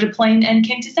we boarded a plane and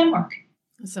came to Denmark.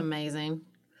 That's amazing.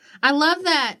 I love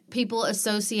that people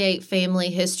associate family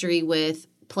history with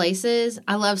places.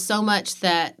 I love so much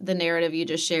that the narrative you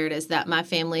just shared is that my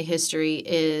family history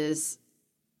is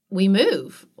we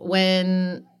move.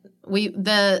 When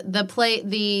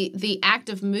the act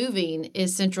of moving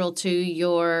is central to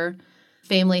your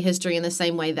family history in the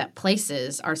same way that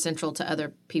places are central to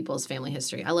other people's family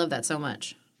history. I love that so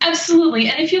much. Absolutely.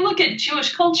 And if you look at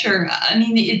Jewish culture, I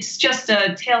mean, it's just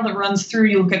a tale that runs through.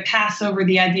 You look at Passover,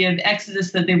 the idea of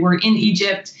Exodus, that they were in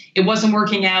Egypt. It wasn't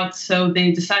working out, so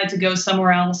they decided to go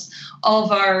somewhere else. All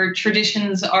of our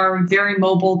traditions are very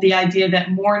mobile. The idea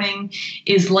that mourning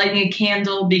is lighting a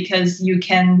candle because you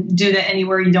can do that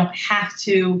anywhere. You don't have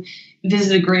to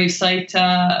visit a gravesite.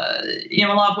 In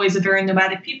a lot of ways, a very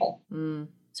nomadic people. Mm.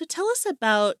 So tell us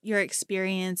about your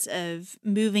experience of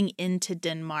moving into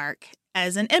Denmark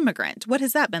as an immigrant. What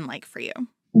has that been like for you?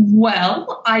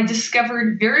 Well, I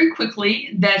discovered very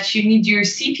quickly that you need your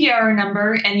CPR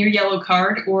number and your yellow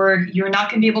card, or you're not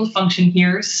going to be able to function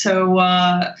here. So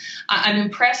I'm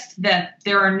impressed that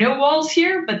there are no walls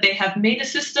here, but they have made a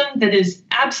system that is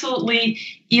absolutely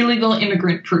illegal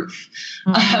immigrant proof.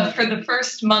 Mm-hmm. For the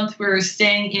first month, we were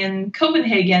staying in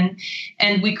Copenhagen,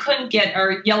 and we couldn't get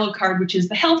our yellow card, which is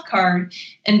the health card,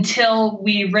 until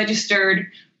we registered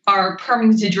our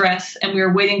permanent address, and we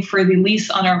were waiting for the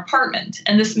lease on our apartment.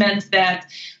 And this meant that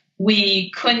we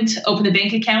couldn't open a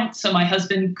bank account, so my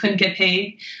husband couldn't get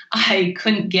paid. I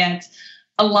couldn't get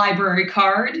a library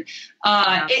card.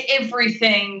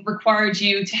 Everything required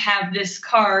you to have this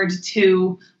card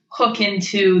to hook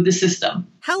into the system.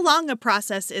 How long a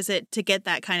process is it to get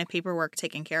that kind of paperwork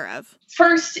taken care of?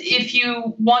 First, if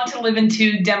you want to live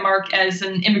into Denmark as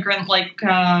an immigrant like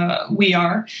we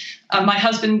are, my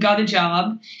husband got a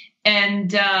job.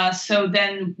 And so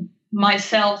then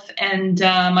myself and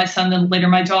my son, and later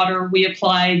my daughter, we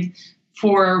applied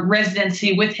for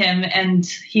residency with him, and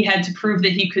he had to prove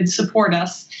that he could support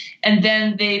us. And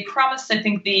then they promised, I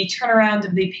think the turnaround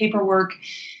of the paperwork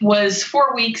was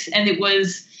 4 weeks, and it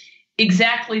was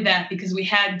exactly that, because we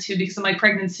had to, because of my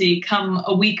pregnancy, come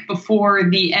a week before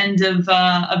the end of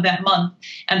that month.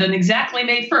 And then exactly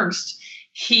May 1st,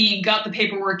 he got the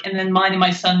paperwork, and then mine and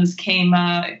my son's came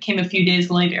a few days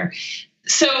later.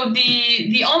 So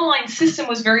the online system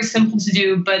was very simple to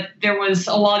do, but there was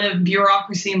a lot of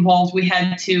bureaucracy involved. We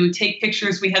had to take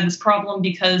pictures. We had this problem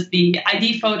because the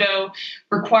ID photo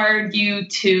required you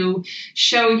to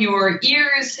show your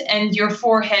ears and your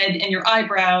forehead and your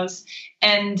eyebrows.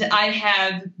 And I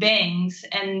have bangs,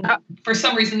 and for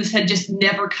some reason this had just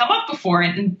never come up before.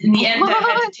 And in the end, I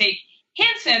had to take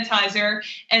hand sanitizer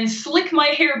and slick my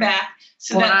hair back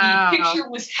so that the picture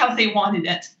was how they wanted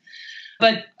it.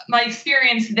 But my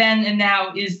experience then and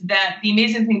now is that the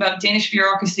amazing thing about Danish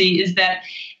bureaucracy is that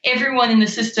everyone in the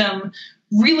system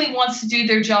really wants to do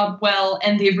their job well,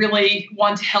 and they really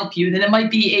want to help you. Then it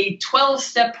might be a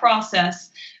 12-step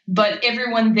process, but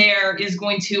everyone there is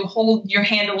going to hold your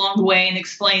hand along the way and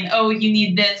explain, oh, you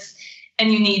need this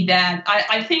and you need that.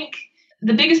 I think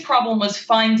the biggest problem was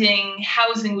finding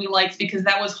housing we liked, because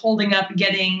that was holding up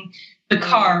getting the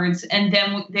cards. And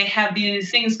then they have these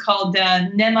things called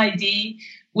NemID,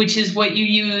 which is what you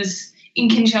use in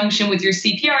conjunction with your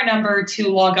CPR number to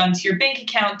log on to your bank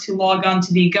account, to log on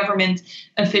to the government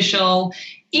official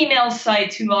email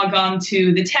site, to log on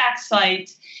to the tax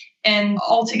site. And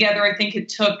altogether, I think it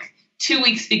took 2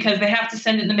 weeks, because they have to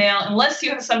send it in the mail unless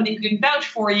you have somebody who can vouch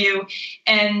for you,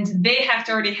 and they have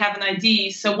to already have an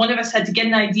ID. So one of us had to get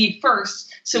an ID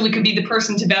first so we could be the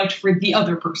person to vouch for the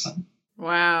other person.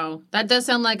 Wow. That does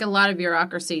sound like a lot of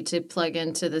bureaucracy to plug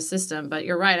into the system, but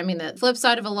you're right. I mean, the flip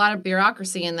side of a lot of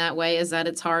bureaucracy in that way is that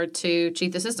it's hard to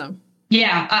cheat the system.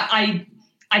 Yeah,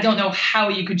 I don't know how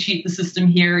you could cheat the system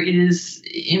here. It is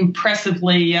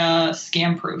impressively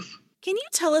scam-proof. Can you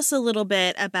tell us a little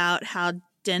bit about how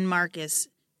Denmark is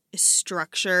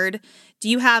structured? Do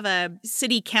you have a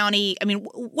city, county? I mean,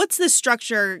 what's the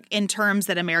structure in terms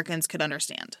that Americans could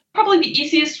understand? Probably the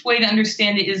easiest way to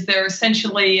understand it is they're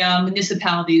essentially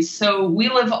municipalities. So we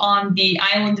live on the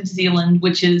island of Zealand,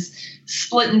 which is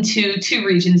split into two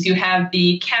regions. You have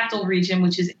the capital region,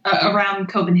 which is around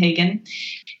Copenhagen,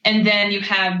 and then you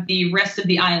have the rest of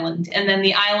the island. And then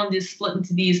the island is split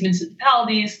into these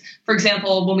municipalities. For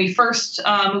example, when we first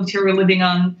moved here, we were living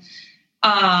in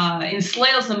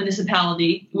Slagelse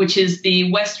municipality, which is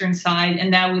the western side,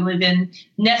 and now we live in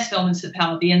Næstved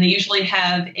municipality, and they usually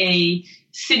have a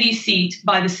city seat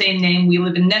by the same name. We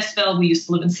live in Næstved, we used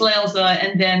to live in Slagelse,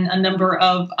 and then a number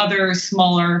of other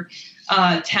smaller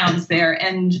towns there.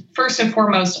 And first and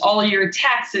foremost, all your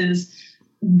taxes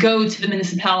go to the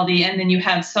municipality, and then you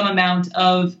have some amount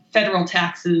of federal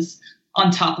taxes on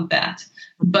top of that.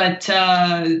 But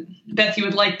Beth, you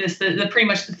would like this. Pretty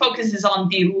much the focus is on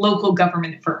the local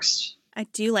government first. I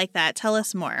do like that. Tell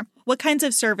us more. What kinds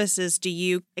of services do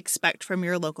you expect from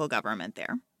your local government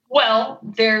there? Well,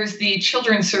 there's the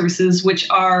children's services, which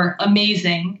are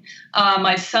amazing.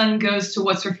 My son goes to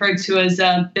what's referred to as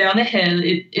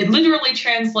Børnehave. It literally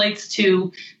translates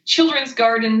to children's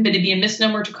garden, but it'd be a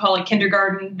misnomer to call it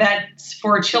kindergarten. That's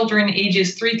for children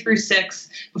ages 3 through 6.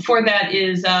 Before that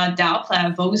is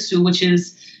Dagpleje vuggestue, which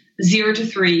is 0 to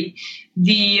 3.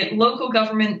 The local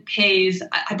government pays,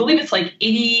 I believe it's like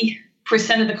 80%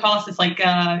 of the cost. It's like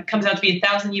comes out to be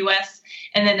 $1,000 US,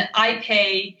 and then I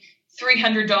pay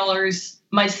 $300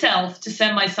 myself to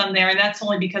send my son there, and that's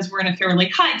only because we're in a fairly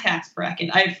high tax bracket.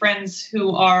 I have friends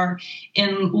who are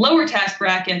in lower tax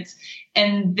brackets,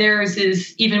 and theirs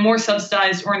is even more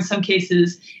subsidized, or in some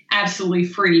cases, absolutely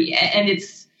free. And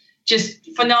it's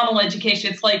just phenomenal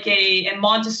education. It's like a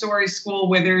Montessori school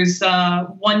where there's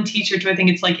one teacher to, I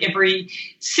think it's like every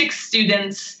 6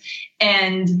 students,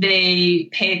 and they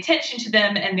pay attention to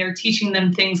them, and they're teaching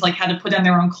them things like how to put on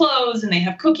their own clothes, and they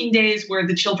have cooking days where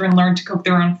the children learn to cook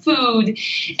their own food,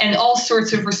 and all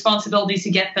sorts of responsibilities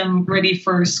to get them ready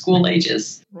for school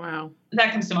ages. Wow.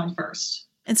 That comes to mind first.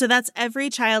 And so that's every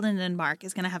child in Denmark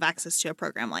is going to have access to a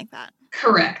program like that.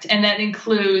 Correct. And that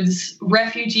includes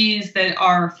refugees that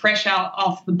are fresh out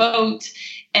off the boat,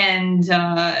 and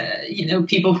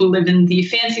people who live in the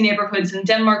fancy neighborhoods. And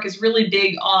Denmark is really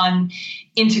big on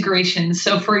integration.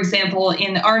 So, for example,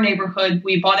 in our neighborhood,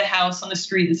 we bought a house on the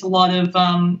street. It's a lot of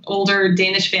older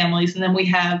Danish families. And then we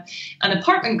have an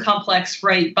apartment complex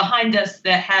right behind us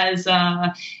that has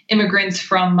immigrants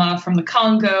from the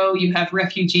Congo. You have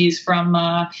refugees from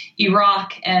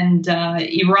Iraq and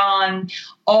Iran,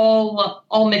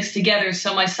 all mixed together.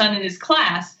 So my son in his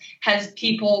class has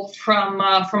people from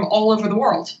all over the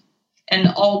world and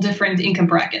all different income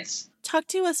brackets. Talk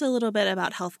to us a little bit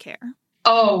about healthcare.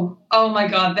 Oh my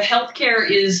God. The healthcare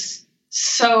is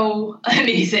so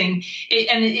amazing.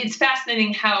 And it's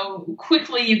fascinating how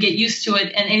quickly you get used to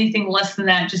it, and anything less than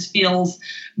that just feels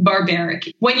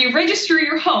barbaric. When you register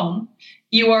your home,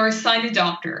 you are assigned a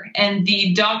doctor, and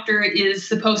the doctor is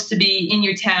supposed to be in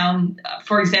your town.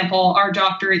 For example, our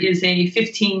doctor is a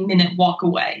 15-minute walk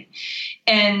away.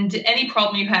 And any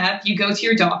problem you have, you go to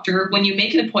your doctor. When you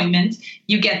make an appointment,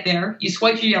 you get there, you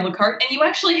swipe your yellow card, and you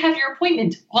actually have your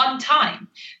appointment on time.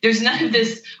 There's none of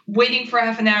this waiting for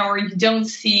half an hour. You don't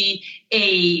see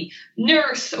a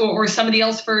nurse or somebody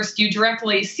else first. You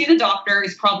directly see the doctor.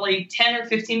 It's probably 10 or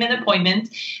 15-minute appointment.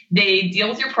 They deal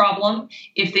with your problem.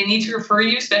 If they need to refer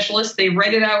you to a specialist, they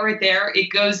write it out right there.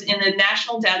 It goes in a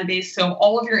national database, so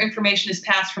all of your information is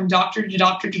passed from doctor to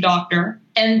doctor to doctor.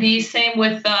 And the same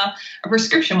with a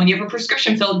prescription. When you have a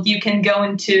prescription filled, you can go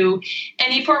into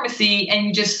any pharmacy and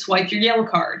you just swipe your yellow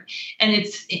card. And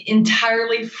it's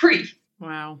entirely free.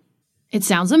 Wow. It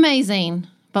sounds amazing.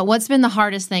 But what's been the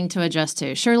hardest thing to adjust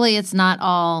to? Surely it's not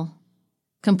all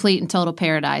complete and total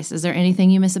paradise. Is there anything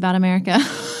you miss about America?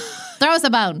 Throw us a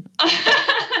bone.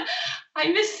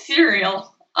 I miss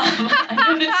cereal. I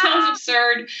know that sounds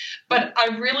absurd, but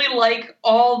I really like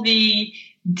all the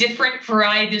different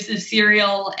varieties of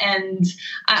cereal, and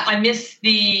I miss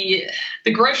the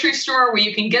grocery store where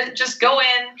you can just go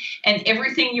in and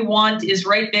everything you want is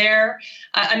right there.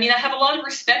 I mean, I have a lot of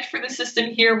respect for the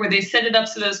system here where they set it up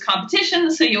so there's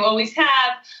competition, so you always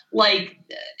have, like,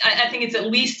 I think it's at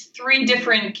least 3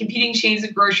 different competing chains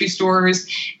of grocery stores,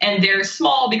 and they're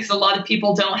small because a lot of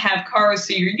people don't have cars,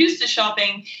 so you're used to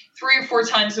shopping 3 or 4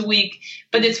 times a week.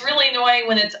 But it's really annoying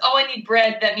when it's, I need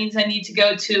bread. That means I need to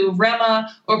go to Rema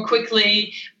or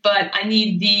Quickly, but I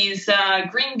need these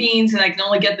green beans and I can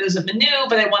only get those at Menu,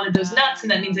 but I wanted those nuts,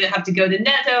 and that means I have to go to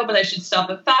Netto, but I should stop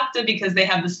at Facta because they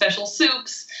have the special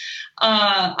soups.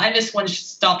 I miss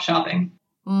one-stop shopping.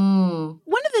 One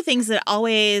of the things that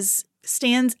always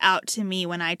stands out to me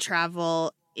when I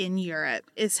travel in Europe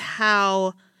is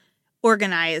how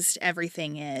organized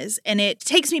everything is. And it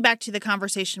takes me back to the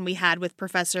conversation we had with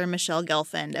Professor Michelle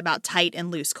Gelfand about tight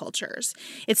and loose cultures.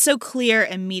 It's so clear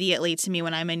immediately to me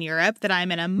when I'm in Europe that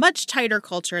I'm in a much tighter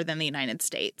culture than the United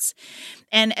States.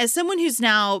 And as someone who's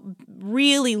now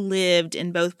really lived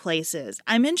in both places,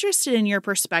 I'm interested in your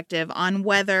perspective on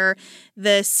whether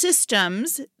the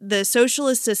systems, the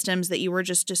socialist systems that you were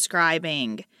just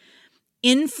describing,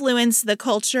 influence the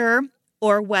culture,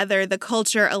 or whether the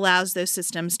culture allows those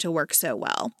systems to work so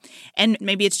well. And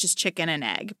maybe it's just chicken and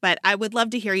egg, but I would love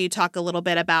to hear you talk a little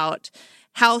bit about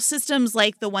how systems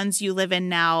like the ones you live in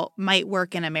now might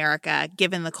work in America,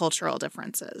 given the cultural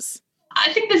differences.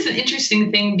 I think that's an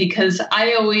interesting thing because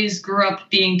I always grew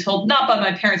up being told, not by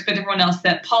my parents, but everyone else,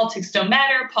 that politics don't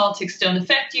matter, politics don't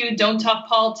affect you, don't talk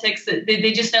politics,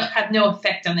 they just have no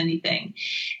effect on anything.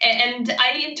 And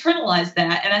I internalized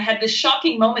that, and I had this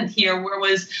shocking moment here where it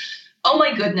was, oh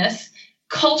my goodness,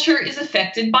 culture is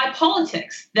affected by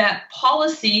politics, that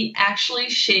policy actually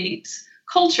shapes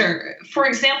culture. For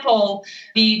example,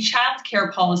 the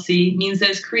childcare policy means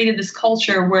that it's created this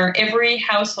culture where every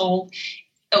household,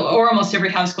 or almost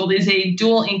every household, is a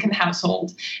dual income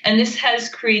household. And this has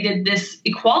created this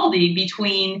equality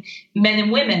between men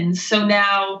and women. So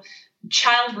now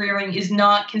child rearing is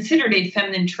not considered a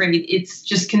feminine trait. It's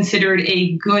just considered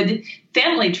a good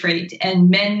family trait.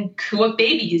 And men coo up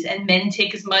babies, and men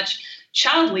take as much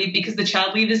child leave because the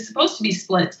child leave is supposed to be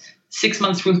split 6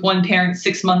 months with one parent,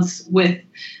 6 months with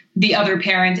the other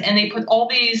parent. And they put all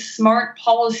these smart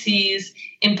policies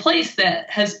in place that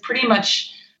has pretty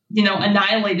much,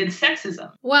 annihilated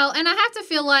sexism. Well, and I have to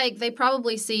feel like they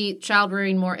probably see child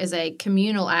rearing more as a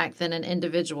communal act than an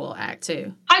individual act,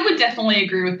 too. I would definitely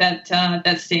agree with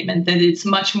that statement, that it's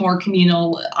much more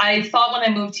communal. I thought when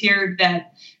I moved here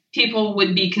that people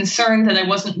would be concerned that I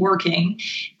wasn't working.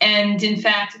 And in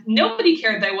fact, nobody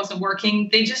cared that I wasn't working.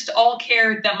 They just all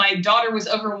cared that my daughter was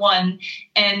over 1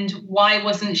 and why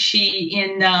wasn't she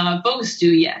in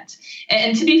Bogastu yet?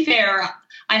 And to be fair,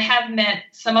 I have met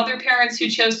some other parents who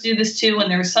chose to do this too,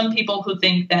 and there are some people who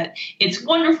think that it's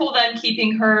wonderful that I'm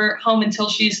keeping her home until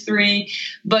she's 3,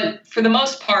 but for the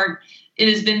most part, it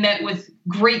has been met with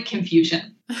great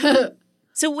confusion.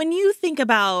 So when you think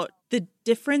about the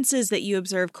differences that you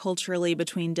observe culturally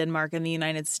between Denmark and the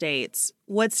United States,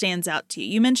 what stands out to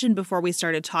you? You mentioned before we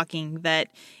started talking that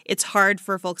it's hard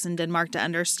for folks in Denmark to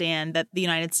understand that the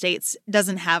United States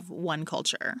doesn't have one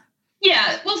culture.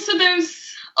 Yeah, well, so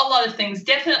there's a lot of things.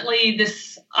 Definitely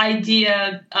this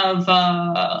idea of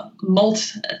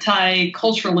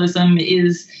multiculturalism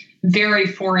is very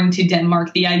foreign to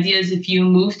Denmark. The idea is if you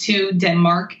move to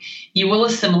Denmark, you will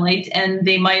assimilate, and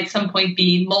they might at some point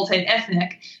be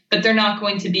multi-ethnic, but they're not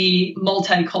going to be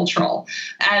multicultural.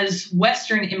 As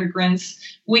Western immigrants,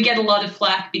 we get a lot of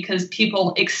flack because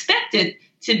people expect it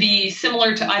to be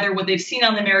similar to either what they've seen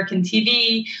on American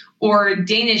TV or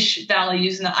Danish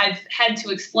values. And I've had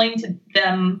to explain to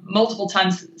them multiple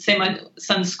times, say my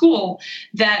son's school,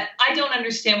 that I don't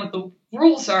understand what the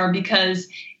rules are because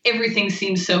everything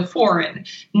seems so foreign.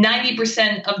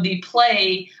 90% of the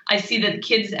play, I see that the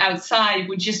kids outside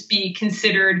would just be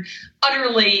considered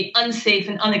utterly unsafe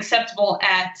and unacceptable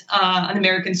at an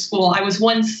American school. I was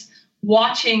once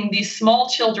watching these small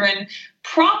children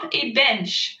prop a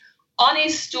bench on a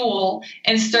stool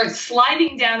and start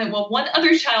sliding down it while one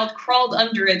other child crawled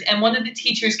under it. And one of the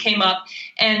teachers came up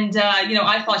and,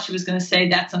 I thought she was going to say,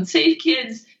 "That's unsafe,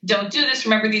 kids. Don't do this.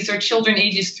 Remember, these are children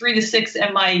ages 3 to 6,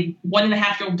 and my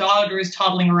 1.5-year-old daughter is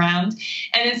toddling around."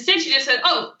 And instead she just said,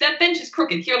 "Oh, that bench is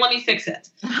crooked. Here, let me fix it."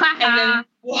 And then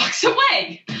walks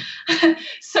away.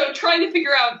 So trying to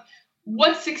figure out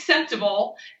what's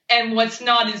acceptable and what's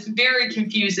not is very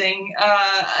confusing.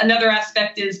 Another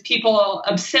aspect is people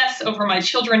obsess over my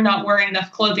children not wearing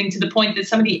enough clothing to the point that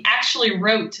somebody actually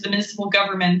wrote to the municipal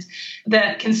government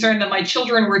that concerned that my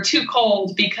children were too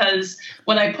cold because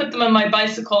when I put them on my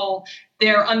bicycle,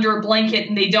 they're under a blanket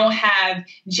and they don't have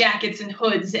jackets and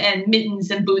hoods and mittens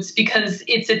and boots because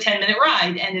it's a 10-minute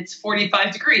ride and it's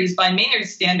 45 degrees by Maynard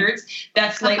standards.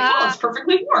 That's like, well, it's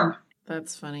perfectly warm.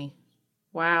 That's funny.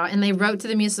 Wow. And they wrote to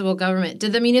the municipal government.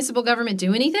 Did the municipal government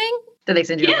do anything? Did they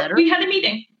send you a letter? We had a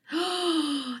meeting.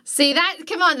 See,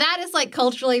 come on, that is like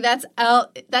culturally, that's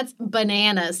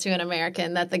bananas to an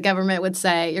American that the government would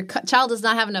say, your child does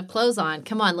not have enough clothes on.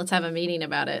 Come on, let's have a meeting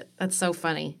about it. That's so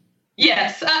funny.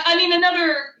 Yes.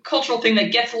 Another cultural thing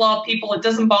that gets a lot of people, it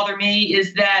doesn't bother me,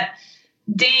 is that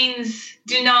Danes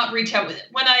do not reach out with it.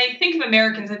 When I think of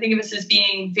Americans, I think of us as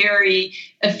being very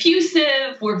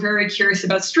effusive. We're very curious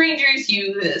about strangers.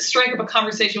 You strike up a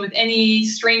conversation with any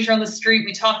stranger on the street.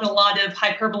 We talk in a lot of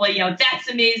hyperbole. That's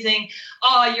amazing.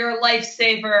 Oh, you're a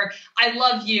lifesaver. I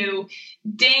love you.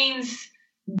 Danes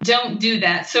don't do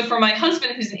that. So for my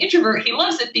husband, who's an introvert, he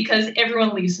loves it because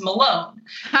everyone leaves him alone.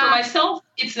 For myself,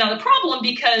 it's not a problem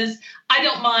because I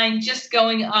don't mind just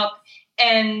going up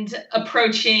and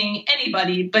approaching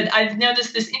anybody. But I've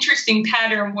noticed this interesting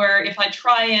pattern where if I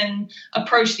try and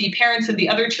approach the parents of the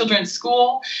other children at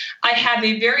school, I have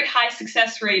a very high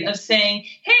success rate of saying,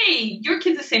 "Hey, your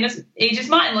kid's the same age as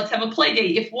mine. Let's have a play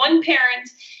date." If one parent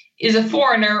is a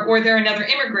foreigner or they're another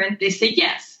immigrant, they say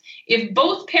yes. If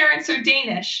both parents are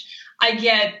Danish, I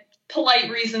get polite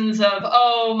reasons of,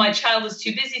 "Oh, my child is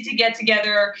too busy to get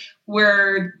together.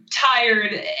 We're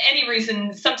tired," any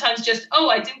reason, sometimes just, "Oh,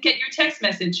 I didn't get your text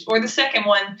message," or the second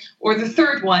one, or the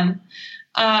third one.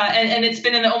 And it's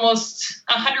been an almost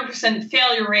 100%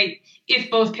 failure rate if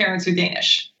both parents are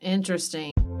Danish.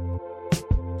 Interesting.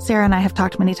 Sarah and I have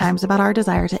talked many times about our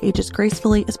desire to age as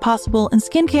gracefully as possible, and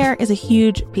skincare is a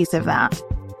huge piece of that.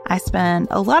 I spend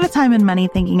a lot of time and money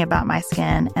thinking about my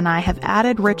skin, and I have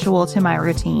added Ritual to my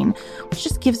routine, which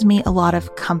just gives me a lot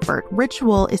of comfort.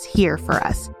 Ritual is here for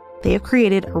us. They have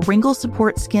created a wrinkle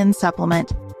support skin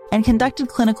supplement and conducted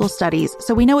clinical studies,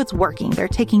 so we know it's working. They're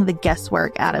taking the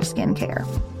guesswork out of skincare.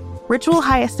 Ritual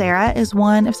Hyacera is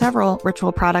one of several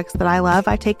Ritual products that I love.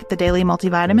 I take the daily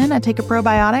multivitamin, I take a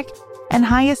probiotic, and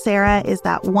Hyacera is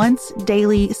that once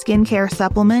daily skincare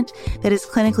supplement that is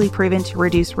clinically proven to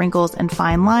reduce wrinkles and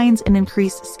fine lines and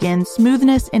increase skin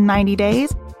smoothness in 90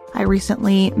 days. I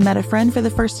recently met a friend for the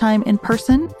first time in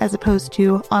person as opposed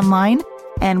to online,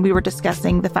 and we were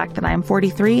discussing the fact that I am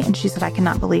 43, and she said, "I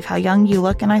cannot believe how young you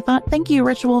look." And I thought, thank you,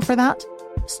 Ritual, for that.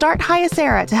 Start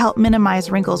Hyacera to help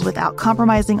minimize wrinkles without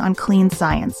compromising on clean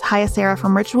science. Hyacera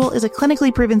from Ritual is a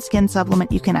clinically proven skin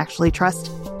supplement you can actually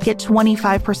trust. Get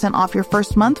 25% off your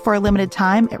first month for a limited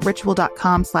time at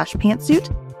ritual.com/pantsuit.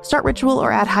 Start Ritual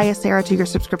or add Hyacera to your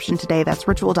subscription today. That's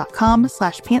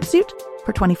ritual.com/pantsuit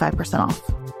for 25% off.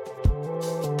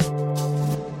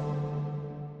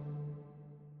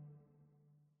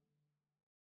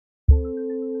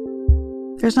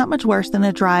 There's not much worse than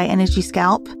a dry and itchy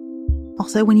scalp.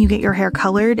 Also, when you get your hair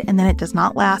colored and then it does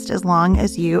not last as long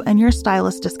as you and your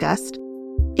stylist discussed.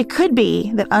 It could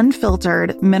be that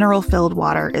unfiltered, mineral-filled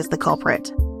water is the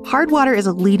culprit. Hard water is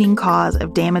a leading cause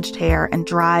of damaged hair and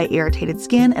dry, irritated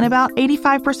skin, and about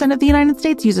 85% of the United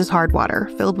States uses hard water,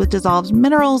 filled with dissolved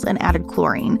minerals and added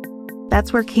chlorine.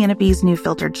 That's where Canopy's new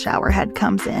filtered shower head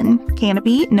comes in.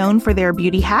 Canopy, known for their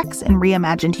beauty hacks and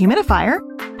reimagined humidifier,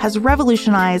 has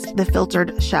revolutionized the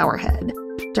filtered shower head.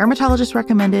 Dermatologists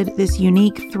recommended this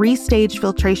unique 3-stage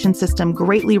filtration system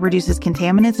greatly reduces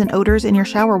contaminants and odors in your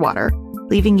shower water.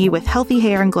 leaving you with healthy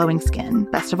hair and glowing skin.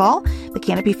 Best of all, the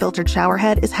Canopy filtered shower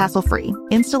head is hassle-free.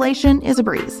 Installation is a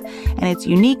breeze, and its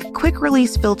unique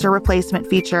quick-release filter replacement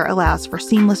feature allows for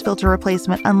seamless filter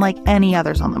replacement unlike any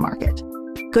others on the market.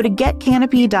 Go to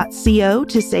getcanopy.co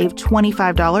to save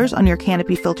 $25 on your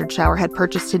Canopy filtered shower head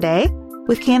purchase today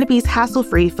with Canopy's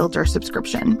hassle-free filter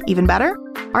subscription. Even better,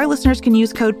 our listeners can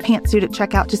use code PANTSUIT at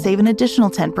checkout to save an additional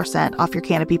 10% off your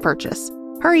Canopy purchase.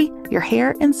 Hurry, your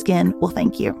hair and skin will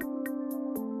thank you.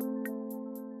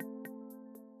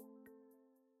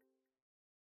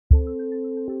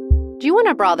 Do you want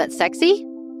a bra that's sexy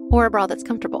or a bra that's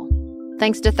comfortable?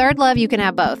 Thanks to Third Love, you can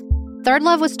have both. Third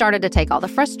Love was started to take all the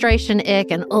frustration,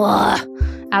 ick, and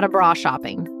out of bra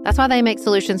shopping. That's why they make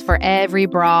solutions for every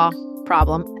bra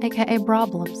problem, aka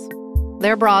problems.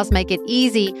 Their bras make it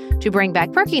easy to bring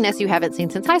back perkiness you haven't seen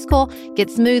since high school, get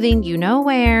smoothing you know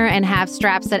where, and have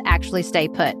straps that actually stay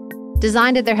put.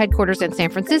 Designed at their headquarters in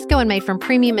San Francisco and made from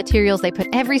premium materials, they put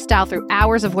every style through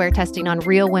hours of wear testing on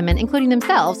real women, including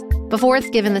themselves, before it's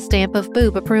given the stamp of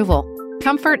boob approval.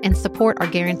 Comfort and support are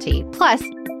guaranteed. Plus,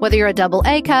 whether you're a double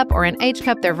A cup or an H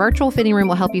cup, their virtual fitting room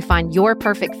will help you find your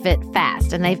perfect fit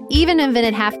fast. And they've even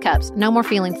invented half cups. No more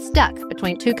feeling stuck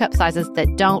between two cup sizes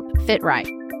that don't fit right.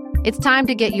 It's time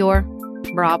to get your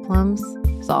bra plums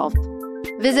solved.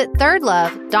 Visit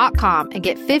thirdlove.com and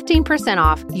get 15%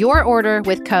 off your order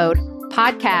with code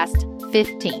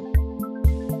podcast15.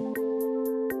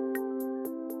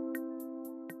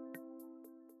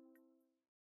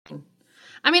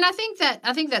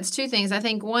 I think that's two things. I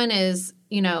think one is,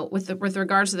 with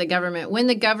regards to the government, when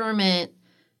the government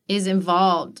is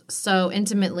involved so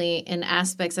intimately in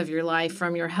aspects of your life,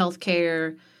 from your health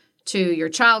care to your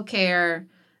child care,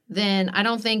 then I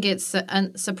don't think it's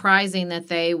surprising that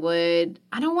they would,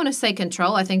 I don't want to say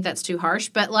control, I think that's too harsh,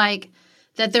 but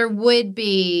that there would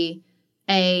be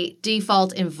a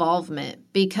default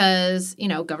involvement because,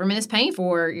 government is paying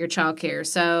for your child care.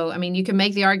 So, you can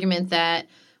make the argument that,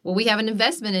 well, we have an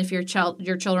investment if your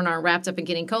children aren't wrapped up in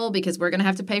getting cold because we're going to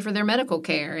have to pay for their medical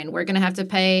care and we're going to have to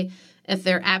pay if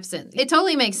they're absent. It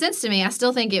totally makes sense to me. I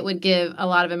still think it would give a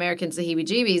lot of Americans the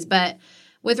heebie-jeebies. But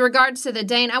with regards to the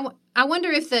Dane, I wonder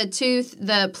if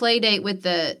the play date with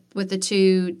the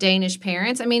two Danish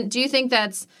parents. Do you think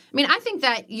that's? I think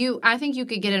you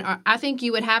could get I think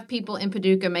you would have people in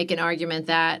Paducah make an argument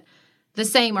that. The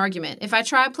same argument. If I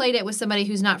try play date with somebody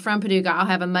who's not from Paducah, I'll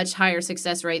have a much higher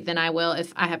success rate than I will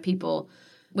if I have people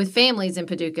with families in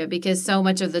Paducah, because so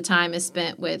much of the time is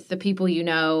spent with the people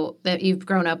that you've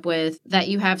grown up with, that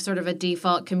you have sort of a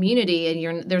default community,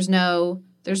 and there's no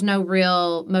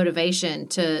real motivation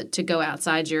to go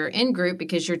outside your in-group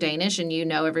because you're Danish and you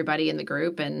know everybody in the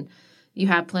group and you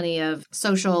have plenty of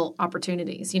social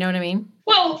opportunities. You know what I mean?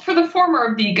 Well, for the former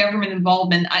of the government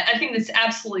involvement, I think that's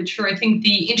absolutely true. I think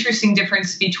the interesting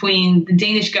difference between the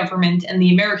Danish government and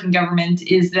the American government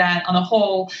is that, on the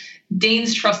whole,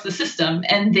 Danes trust the system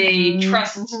and they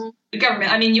trust the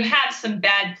government. You have some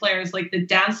bad players, like the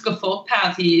Danske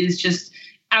Folkeparti is just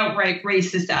outright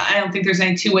racist. I don't think there's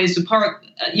any two ways about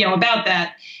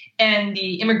that. And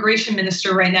the immigration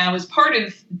minister right now is part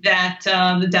of that,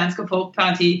 the Danske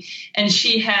Folkeparti, and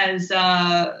she has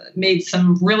made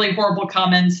some really horrible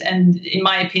comments and, in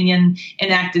my opinion,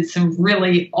 enacted some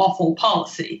really awful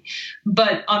policy.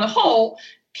 But on the whole,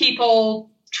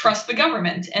 people trust the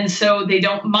government, and so they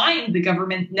don't mind the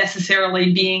government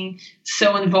necessarily being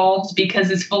so involved because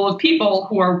it's full of people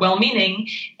who are well-meaning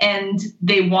and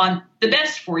they want the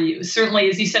best for you. Certainly,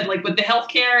 as you said, like with the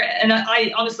healthcare, and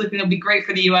I honestly think it'll be great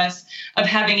for the U.S. of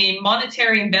having a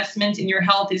monetary investment in your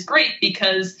health is great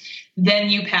because then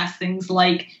you pass things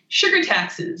like sugar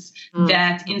taxes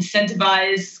that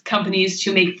incentivize companies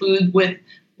to make food with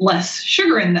less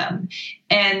sugar in them.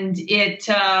 And it,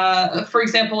 for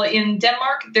example, in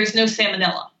Denmark, there's no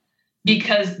salmonella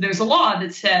because there's a law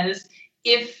that says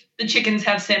if the chickens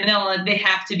have salmonella, they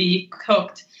have to be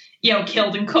cooked,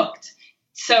 killed and cooked.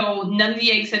 So none of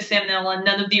the eggs have salmonella,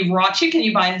 none of the raw chicken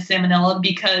you buy has salmonella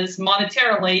because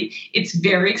monetarily it's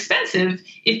very expensive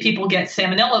if people get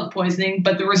salmonella poisoning.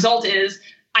 But the result is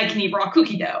I can eat raw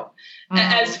cookie dough.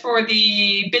 As for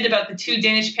the bit about the two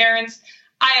Danish parents,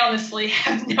 I honestly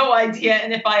have no idea.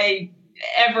 And if I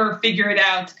ever figure it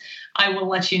out, I will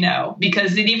let you know,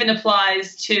 because it even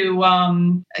applies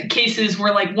to cases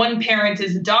where like one parent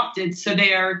is adopted. So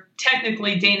they are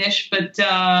technically Danish, but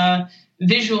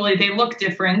visually they look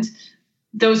different.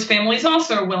 Those families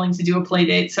also are willing to do a play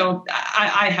date. So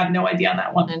I have no idea on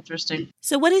that one. Interesting.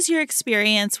 So what is your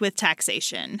experience with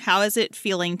taxation? How is it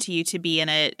feeling to you to be in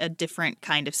a different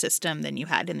kind of system than you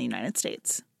had in the United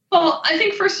States? Well, I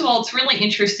think, first of all, it's really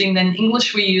interesting that in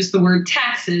English we use the word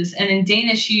taxes, and in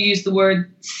Danish you use the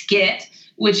word skit,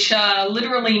 which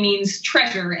literally means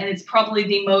treasure, and it's probably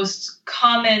the most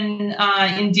common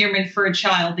endearment for a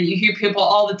child that you hear people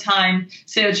all the time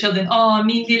say to children, "Oh,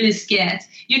 min lille skat."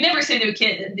 You'd never say to a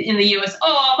kid in the U.S.,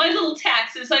 "Oh, my little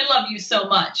taxes, I love you so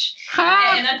much."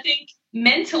 And I think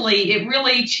mentally it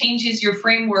really changes your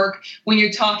framework when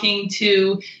you're talking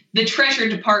to the Treasury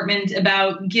Department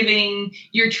about giving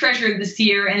your treasure this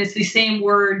year, and it's the same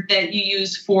word that you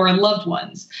use for loved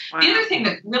ones. Wow. The other thing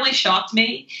that really shocked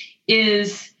me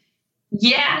is,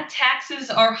 yeah, taxes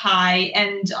are high,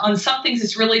 and on some things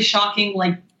it's really shocking,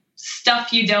 like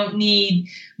stuff you don't need,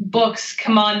 books,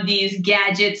 commodities,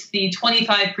 gadgets, the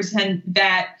 25%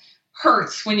 VAT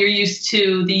hurts when you're used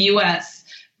to the U.S.,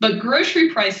 but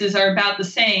grocery prices are about the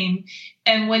same.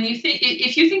 And when you think,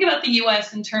 if you think about the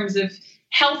U.S. in terms of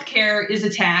healthcare is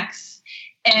a tax,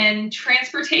 and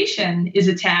transportation is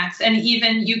a tax, and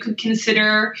even you could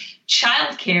consider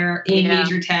childcare a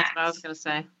major tax. That's what I was going to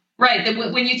say. Right. That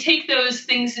when you take those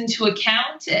things into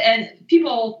account, and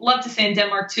people love to say in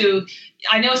Denmark too,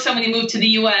 I know somebody moved to the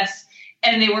U.S.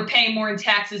 and they were paying more in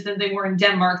taxes than they were in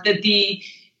Denmark, that the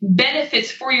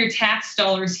benefits for your tax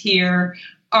dollars here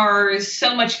are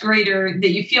so much greater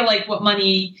that you feel like what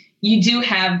money you do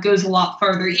have goes a lot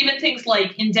farther. Even things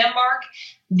like in Denmark,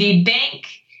 the bank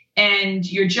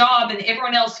and your job and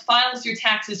everyone else files your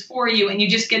taxes for you, and you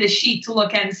just get a sheet to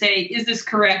look at and say, is this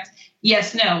correct?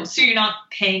 Yes, no. So you're not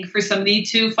paying for somebody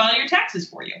to file your taxes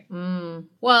for you.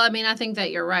 Well, I mean, I think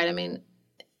that you're right. I mean,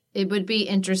 it would be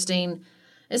interesting,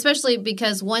 especially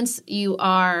because once you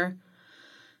are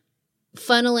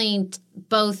funneling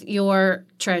both your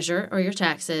treasure or your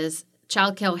taxes,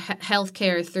 child health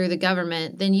care through the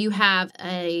government, then you have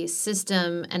a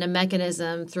system and a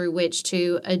mechanism through which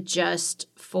to adjust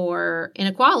for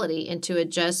inequality and to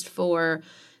adjust for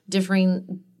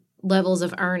differing levels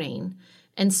of earning.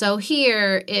 And so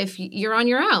here, if you're on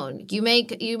your own, you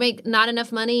make not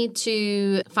enough money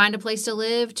to find a place to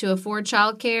live, to afford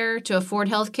childcare, to afford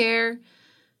health care,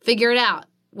 figure it out.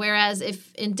 Whereas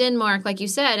if in Denmark, like you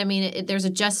said, I mean, there's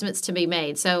adjustments to be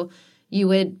made. So you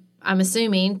would, I'm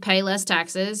assuming, pay less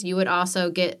taxes. You would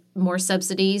also get more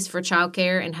subsidies for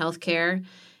childcare and health care.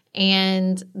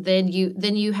 And then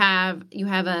you have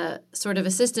a sort of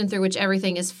a system through which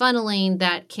everything is funneling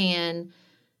that can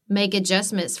make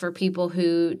adjustments for people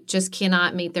who just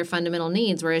cannot meet their fundamental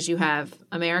needs, whereas you have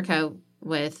America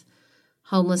with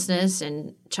homelessness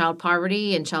and child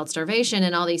poverty and child starvation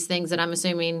and all these things that I'm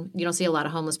assuming you don't see a lot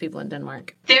of homeless people in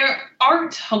Denmark. There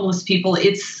aren't homeless people.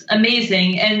 It's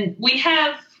amazing. And we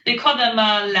have, they call them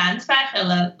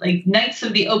landsbærere, like Knights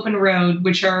of the Open Road,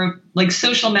 which are like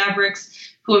social mavericks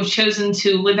who have chosen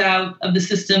to live out of the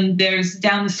system. There's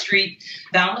down the street,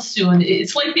 Valmastuen.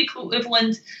 It's like the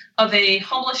equivalent of a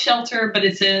homeless shelter, but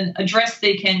it's an address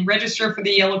they can register for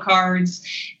the yellow cards,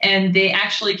 and they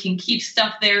actually can keep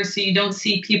stuff there so you don't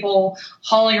see people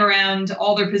hauling around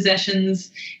all their possessions.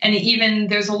 And even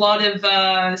there's a lot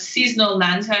of seasonal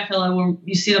landsbærere where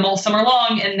you see them all summer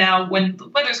long, and now when the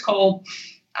weather's cold,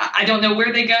 I don't know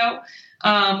where they go.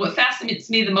 What fascinates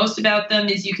me the most about them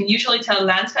is you can usually tell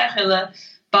landsbærere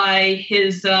by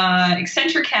his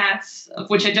eccentric cats, of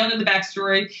which I don't know the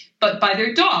backstory, but by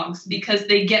their dogs, because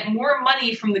they get more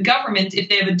money from the government if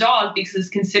they have a dog because it's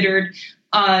considered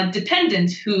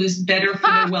dependent who's better for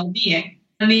their well-being.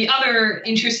 And the other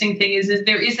interesting thing is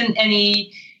there isn't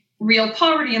any real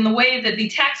poverty in the way that the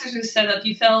taxes are set up.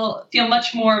 You feel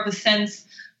much more of a sense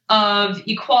of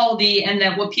equality, and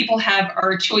that what people have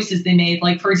are choices they made.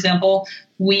 Like, for example,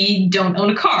 we don't own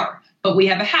a car, but we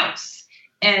have a house.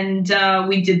 And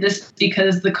we did this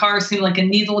because the car seemed like a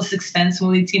needless expense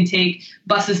when we can take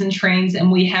buses and trains,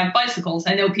 and we have bicycles.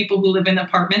 I know people who live in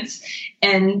apartments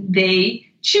and they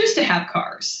choose to have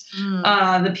cars.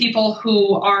 The people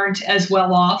who aren't as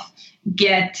well off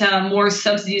get more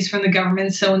subsidies from the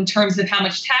government. So in terms of how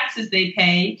much taxes they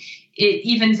pay, it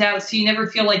evens out. So you never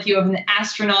feel like you have an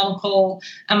astronomical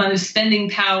amount of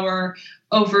spending power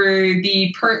over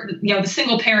the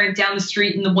single parent down the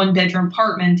street in the one-bedroom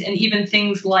apartment. And even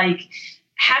things like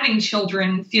having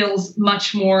children feels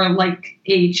much more like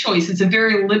a choice. It's a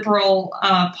very liberal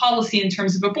policy in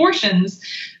terms of abortions.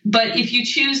 But if you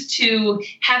choose to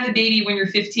have a baby when you're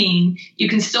 15, you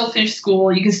can still finish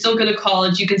school, you can still go to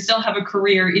college, you can still have a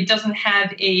career. It doesn't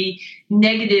have a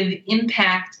negative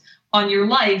impact on your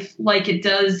life like it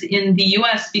does in the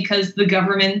U.S. because the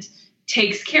government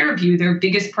takes care of you. Their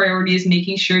biggest priority is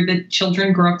making sure that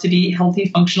children grow up to be healthy,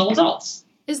 functional adults.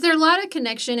 Is there a lot of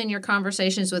connection in your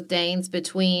conversations with Danes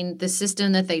between the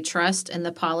system that they trust and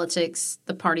the politics,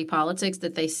 the party politics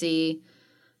that they see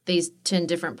these 10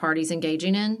 different parties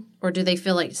engaging in? Or do they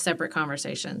feel like separate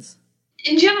conversations?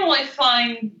 In general, I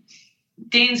find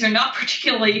Danes are not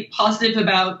particularly positive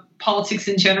about politics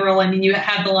in general. I mean, you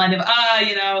have the line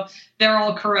of, they're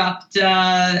all corrupt.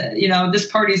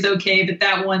 This party's okay, but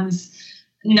that one's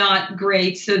not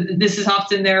great. So this is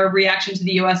often their reaction to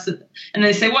the U.S. And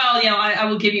they say, well, I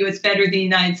will give you it's better than the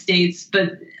United States.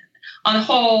 But on the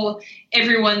whole,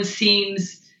 everyone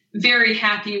seems very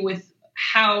happy with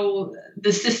how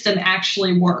the system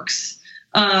actually works.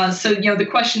 So the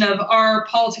question of, are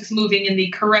politics moving in the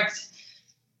correct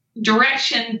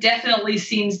direction, definitely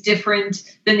seems different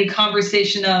than the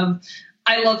conversation of,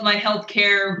 I love my health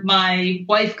care, my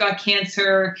wife got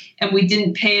cancer, and we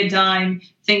didn't pay a dime.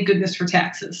 Thank goodness for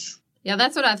taxes. Yeah,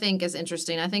 that's what I think is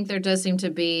interesting. I think there does seem to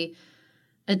be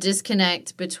a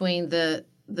disconnect between the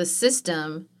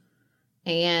system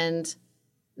and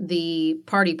the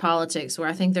party politics, where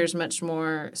I think there's much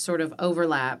more sort of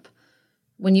overlap.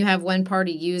 When you have one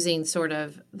party using sort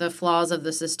of the flaws of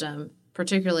the system,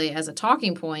 particularly as a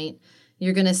talking point,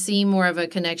 you're going to see more of a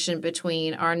connection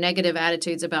between our negative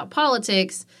attitudes about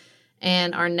politics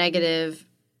and our negative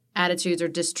attitudes or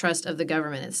distrust of the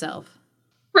government itself.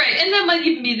 Right. And that might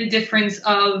even be the difference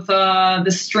of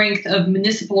the strength of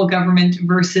municipal government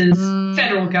versus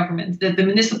federal government, that the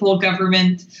municipal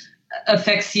government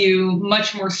affects you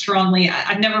much more strongly.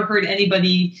 I've never heard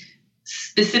anybody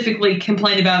specifically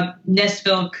complain about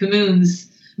Nestville Kommune's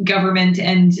government,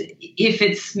 and if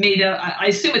it's made up, I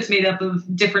assume it's made up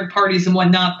of different parties and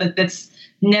whatnot, but that's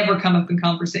never come up in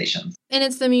conversations. And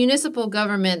it's the municipal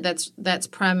government that's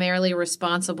primarily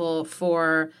responsible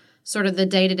for sort of the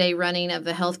day-to-day running of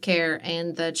the healthcare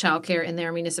and the childcare in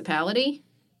their municipality?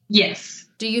 Yes.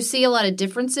 Do you see a lot of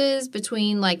differences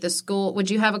between like the school? Would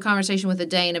you have a conversation with a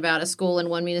Dane about a school in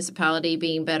one municipality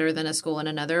being better than a school in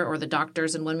another, or the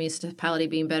doctors in one municipality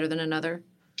being better than another?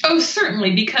 Oh,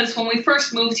 certainly, because when we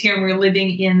first moved here and we were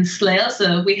living in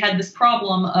Slelse, we had this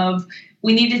problem of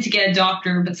we needed to get a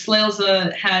doctor, but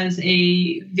Slelse has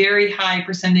a very high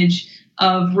percentage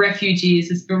of refugees.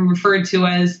 It's been referred to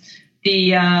as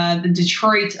the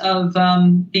Detroit of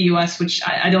the U.S., which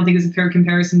I don't think is a fair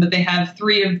comparison, but they have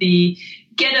 3 of the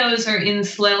ghettos are in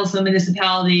Slelse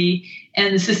municipality,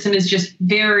 and the system is just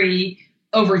very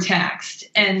overtaxed.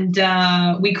 And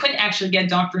we couldn't actually get a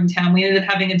doctor in town. We ended up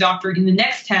having a doctor in the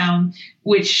next town,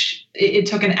 which it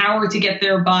took an hour to get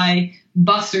there by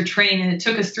bus or train. And it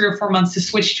took us 3 or 4 months to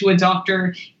switch to a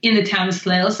doctor in the town of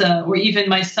Slelse, or even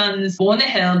my son's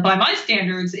Bonnehel. By my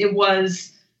standards, it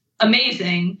was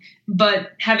amazing.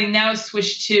 But having now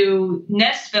switched to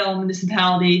Nestville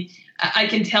municipality, I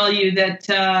can tell you that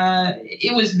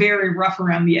it was very rough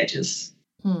around the edges.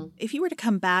 If you were to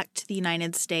come back to the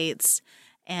United States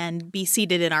and be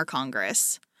seated in our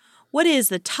Congress, what is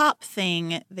the top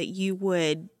thing that you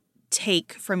would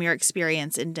take from your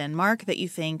experience in Denmark that you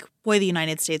think, boy, the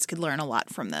United States could learn a lot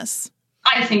from this?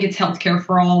 I think it's healthcare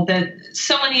for all, that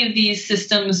so many of these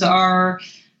systems are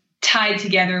tied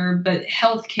together, but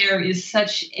healthcare is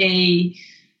such a,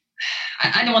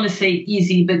 I don't want to say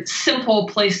easy, but simple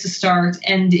place to start.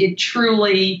 And it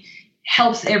truly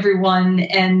helps everyone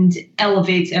and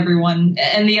elevates everyone.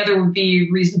 And the other would be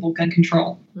reasonable gun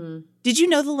control. Did you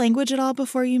know the language at all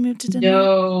before you moved to Denmark?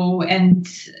 No, and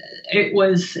it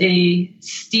was a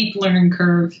steep learning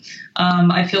curve.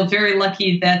 I feel very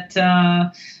lucky that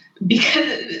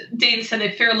because Danes set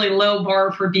a fairly low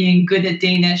bar for being good at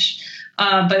Danish.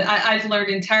 But I've learned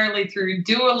entirely through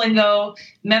Duolingo,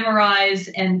 Memrise,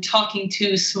 and talking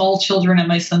to small children at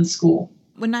my son's school.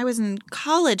 When I was in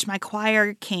college, my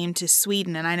choir came to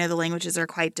Sweden, and I know the languages are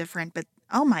quite different, but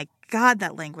oh my God,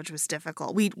 that language was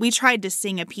difficult. We tried to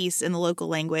sing a piece in the local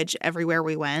language everywhere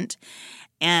we went,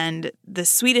 and the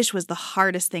Swedish was the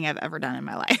hardest thing I've ever done in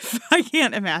my life. I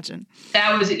can't imagine.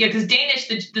 That was it. Yeah, because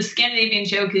Danish, the Scandinavian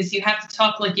joke is you have to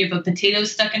talk like you have a potato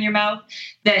stuck in your mouth,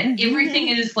 that everything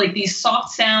is like these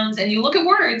soft sounds, and you look at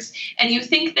words, and you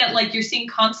think that like you're seeing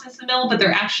consonants in the middle, but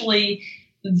they're actually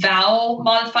vowel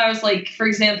modifiers. Like, for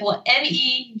example,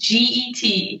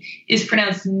 MEGET is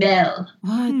pronounced mel.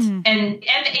 What? And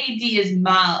MAD is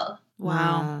mal.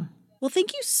 Wow. Well,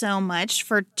 thank you so much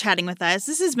for chatting with us.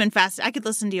 This has been fast. I could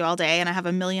listen to you all day, and I have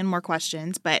a million more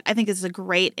questions, but I think this is a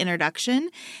great introduction,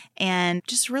 and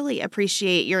just really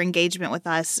appreciate your engagement with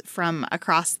us from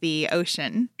across the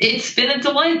ocean. It's been a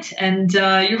delight, and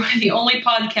you're the only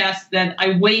podcast that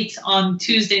I wait on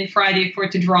Tuesday and Friday for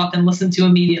it to drop and listen to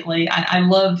immediately. I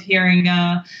love hearing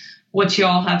what you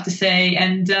all have to say,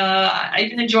 and I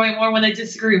even enjoy it more when I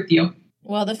disagree with you.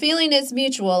 Well, the feeling is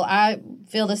mutual. I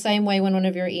feel the same way when one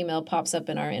of your email pops up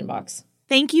in our inbox.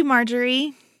 Thank you,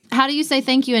 Marjorie. How do you say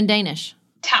thank you in Danish?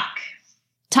 Tak.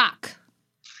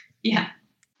 Yeah.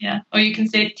 Or you can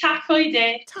say tack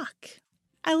holiday. Talk.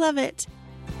 I love it.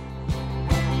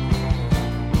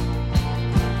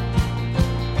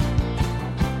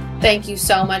 Thank you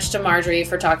so much to Marjorie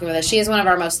for talking with us. She is one of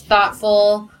our most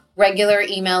thoughtful, regular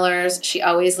emailers. She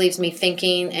always leaves me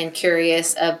thinking and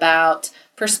curious about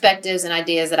perspectives and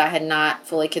ideas that I had not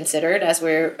fully considered as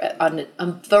we're on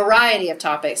a variety of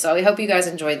topics. So I hope you guys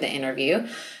enjoyed the interview.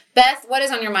 Beth, what is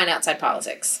on your mind outside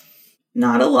politics?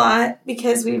 Not a lot,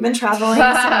 because we've been traveling so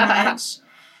much.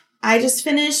 I just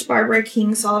finished Barbara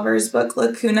Kingsolver's book,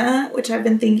 Lacuna, which I've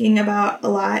been thinking about a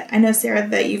lot. I know, Sarah,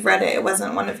 that you've read it. It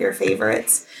wasn't one of your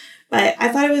favorites, but I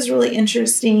thought it was really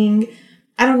interesting.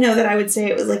 I don't know that I would say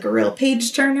it was like a real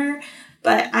page turner,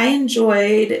 but I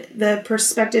enjoyed the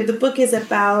perspective. The book is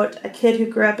about a kid who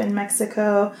grew up in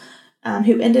Mexico,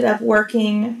 who ended up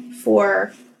working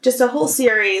for just a whole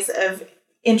series of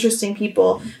interesting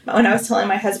people. When I was telling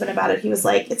my husband about it, he was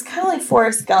like, it's kind of like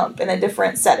Forrest Gump in a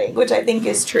different setting, which I think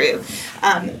is true.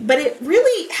 But it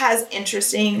really has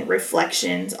interesting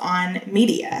reflections on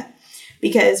media,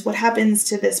 because what happens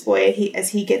to this boy as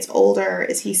he gets older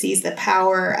is he sees the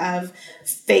power of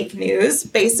fake news.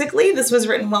 Basically, this was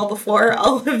written well before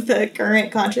all of the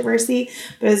current controversy,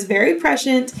 but it was very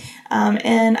prescient.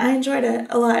 And I enjoyed it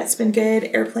a lot. It's been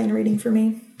good airplane reading for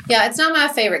me. Yeah, it's not my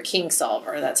favorite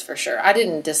Kingsolver, that's for sure. I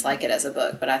didn't dislike it as a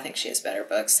book, but I think she has better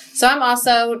books. So I'm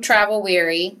also travel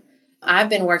weary. I've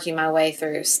been working my way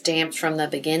through Stamped from the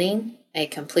Beginning, A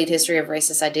Complete History of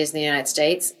Racist Ideas in the United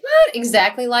States. Not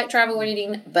exactly like travel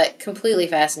reading, but completely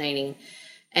fascinating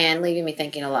and leaving me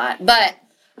thinking a lot. But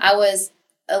I was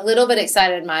a little bit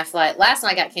excited my flight last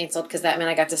night got canceled because that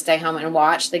meant I got to stay home and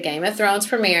watch the Game of Thrones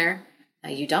premiere. Now,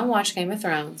 you don't watch Game of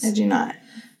Thrones. I do not.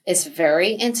 It's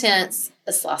very intense.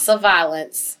 It's lots of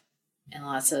violence and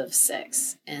lots of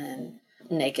sex and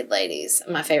naked ladies.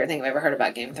 My favorite thing I've ever heard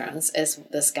about Game of Thrones is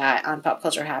this guy on Pop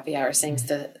Culture Happy Hour sings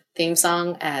the theme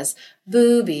song as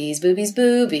boobies, boobies,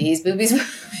 boobies, boobies, boobies.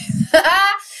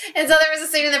 And so there was a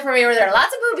scene in the premiere where there are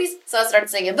lots of boobies. So I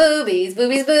started singing boobies,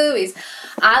 boobies, boobies.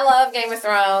 I love Game of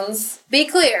Thrones. Be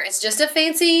clear, it's just a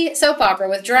fancy soap opera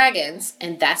with dragons,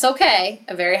 and that's okay.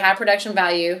 A very high production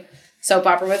value soap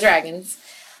opera with dragons.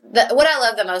 What I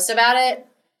love the most about it,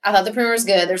 I thought the premiere was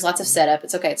good. There's lots of setup.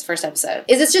 It's okay. It's the first episode.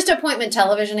 Is it's just appointment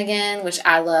television again, which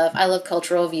I love. I love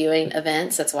cultural viewing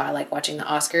events. That's why I like watching the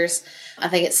Oscars. I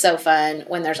think it's so fun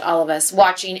when there's all of us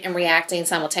watching and reacting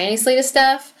simultaneously to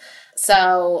stuff.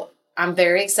 So I'm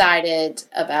very excited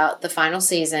about the final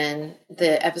season.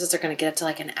 The episodes are going to get up to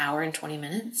like an hour and 20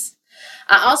 minutes.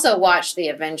 I also watched the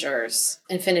Avengers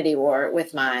Infinity War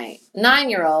with my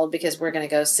 9-year-old because we're going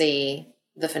to go see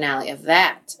the finale of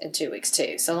that in 2 weeks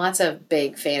too. So lots of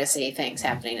big fantasy things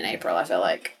happening in April, I feel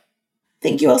like.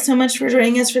 Thank you all so much for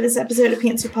joining us for this episode of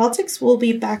Pantsuit Politics. We'll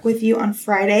be back with you on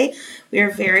Friday. We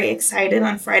are very excited.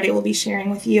 On Friday, we'll be sharing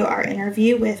with you our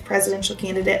interview with presidential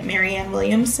candidate Marianne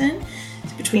Williamson.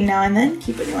 So between now and then,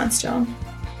 keep it nuanced, Joan.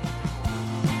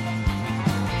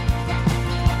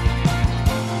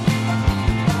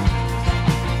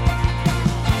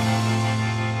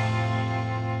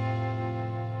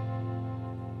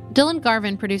 Dylan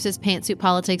Garvin produces Pantsuit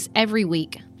Politics every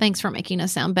week. Thanks for making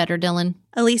us sound better, Dylan.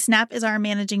 Elise Knapp is our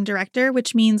managing director,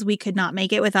 which means we could not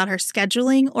make it without her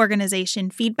scheduling,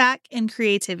 organization, feedback, and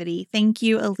creativity. Thank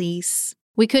you, Elise.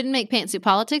 We couldn't make Pantsuit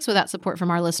Politics without support from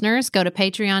our listeners. Go to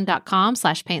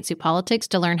patreon.com/pantsuitpolitics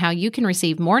to learn how you can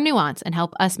receive more nuance and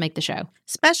help us make the show.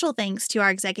 Special thanks to our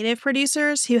executive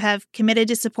producers who have committed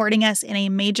to supporting us in a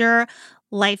major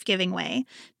life-giving way.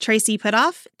 Tracy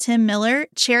Putoff, Tim Miller,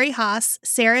 Cherry Haas,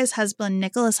 Sarah's husband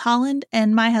Nicholas Holland,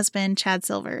 and my husband Chad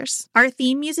Silvers. Our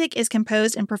theme music is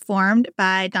composed and performed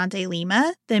by Dante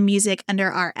Lima. The music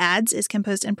under our ads is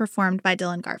composed and performed by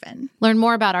Dylan Garvin. Learn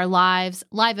more about our live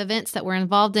events that we're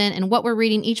involved in and what we're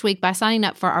reading each week by signing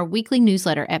up for our weekly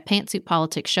newsletter at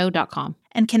pantsuitpoliticsshow.com.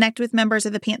 And connect with members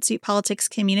of the Pantsuit Politics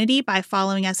community by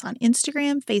following us on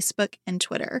Instagram, Facebook, and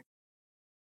Twitter.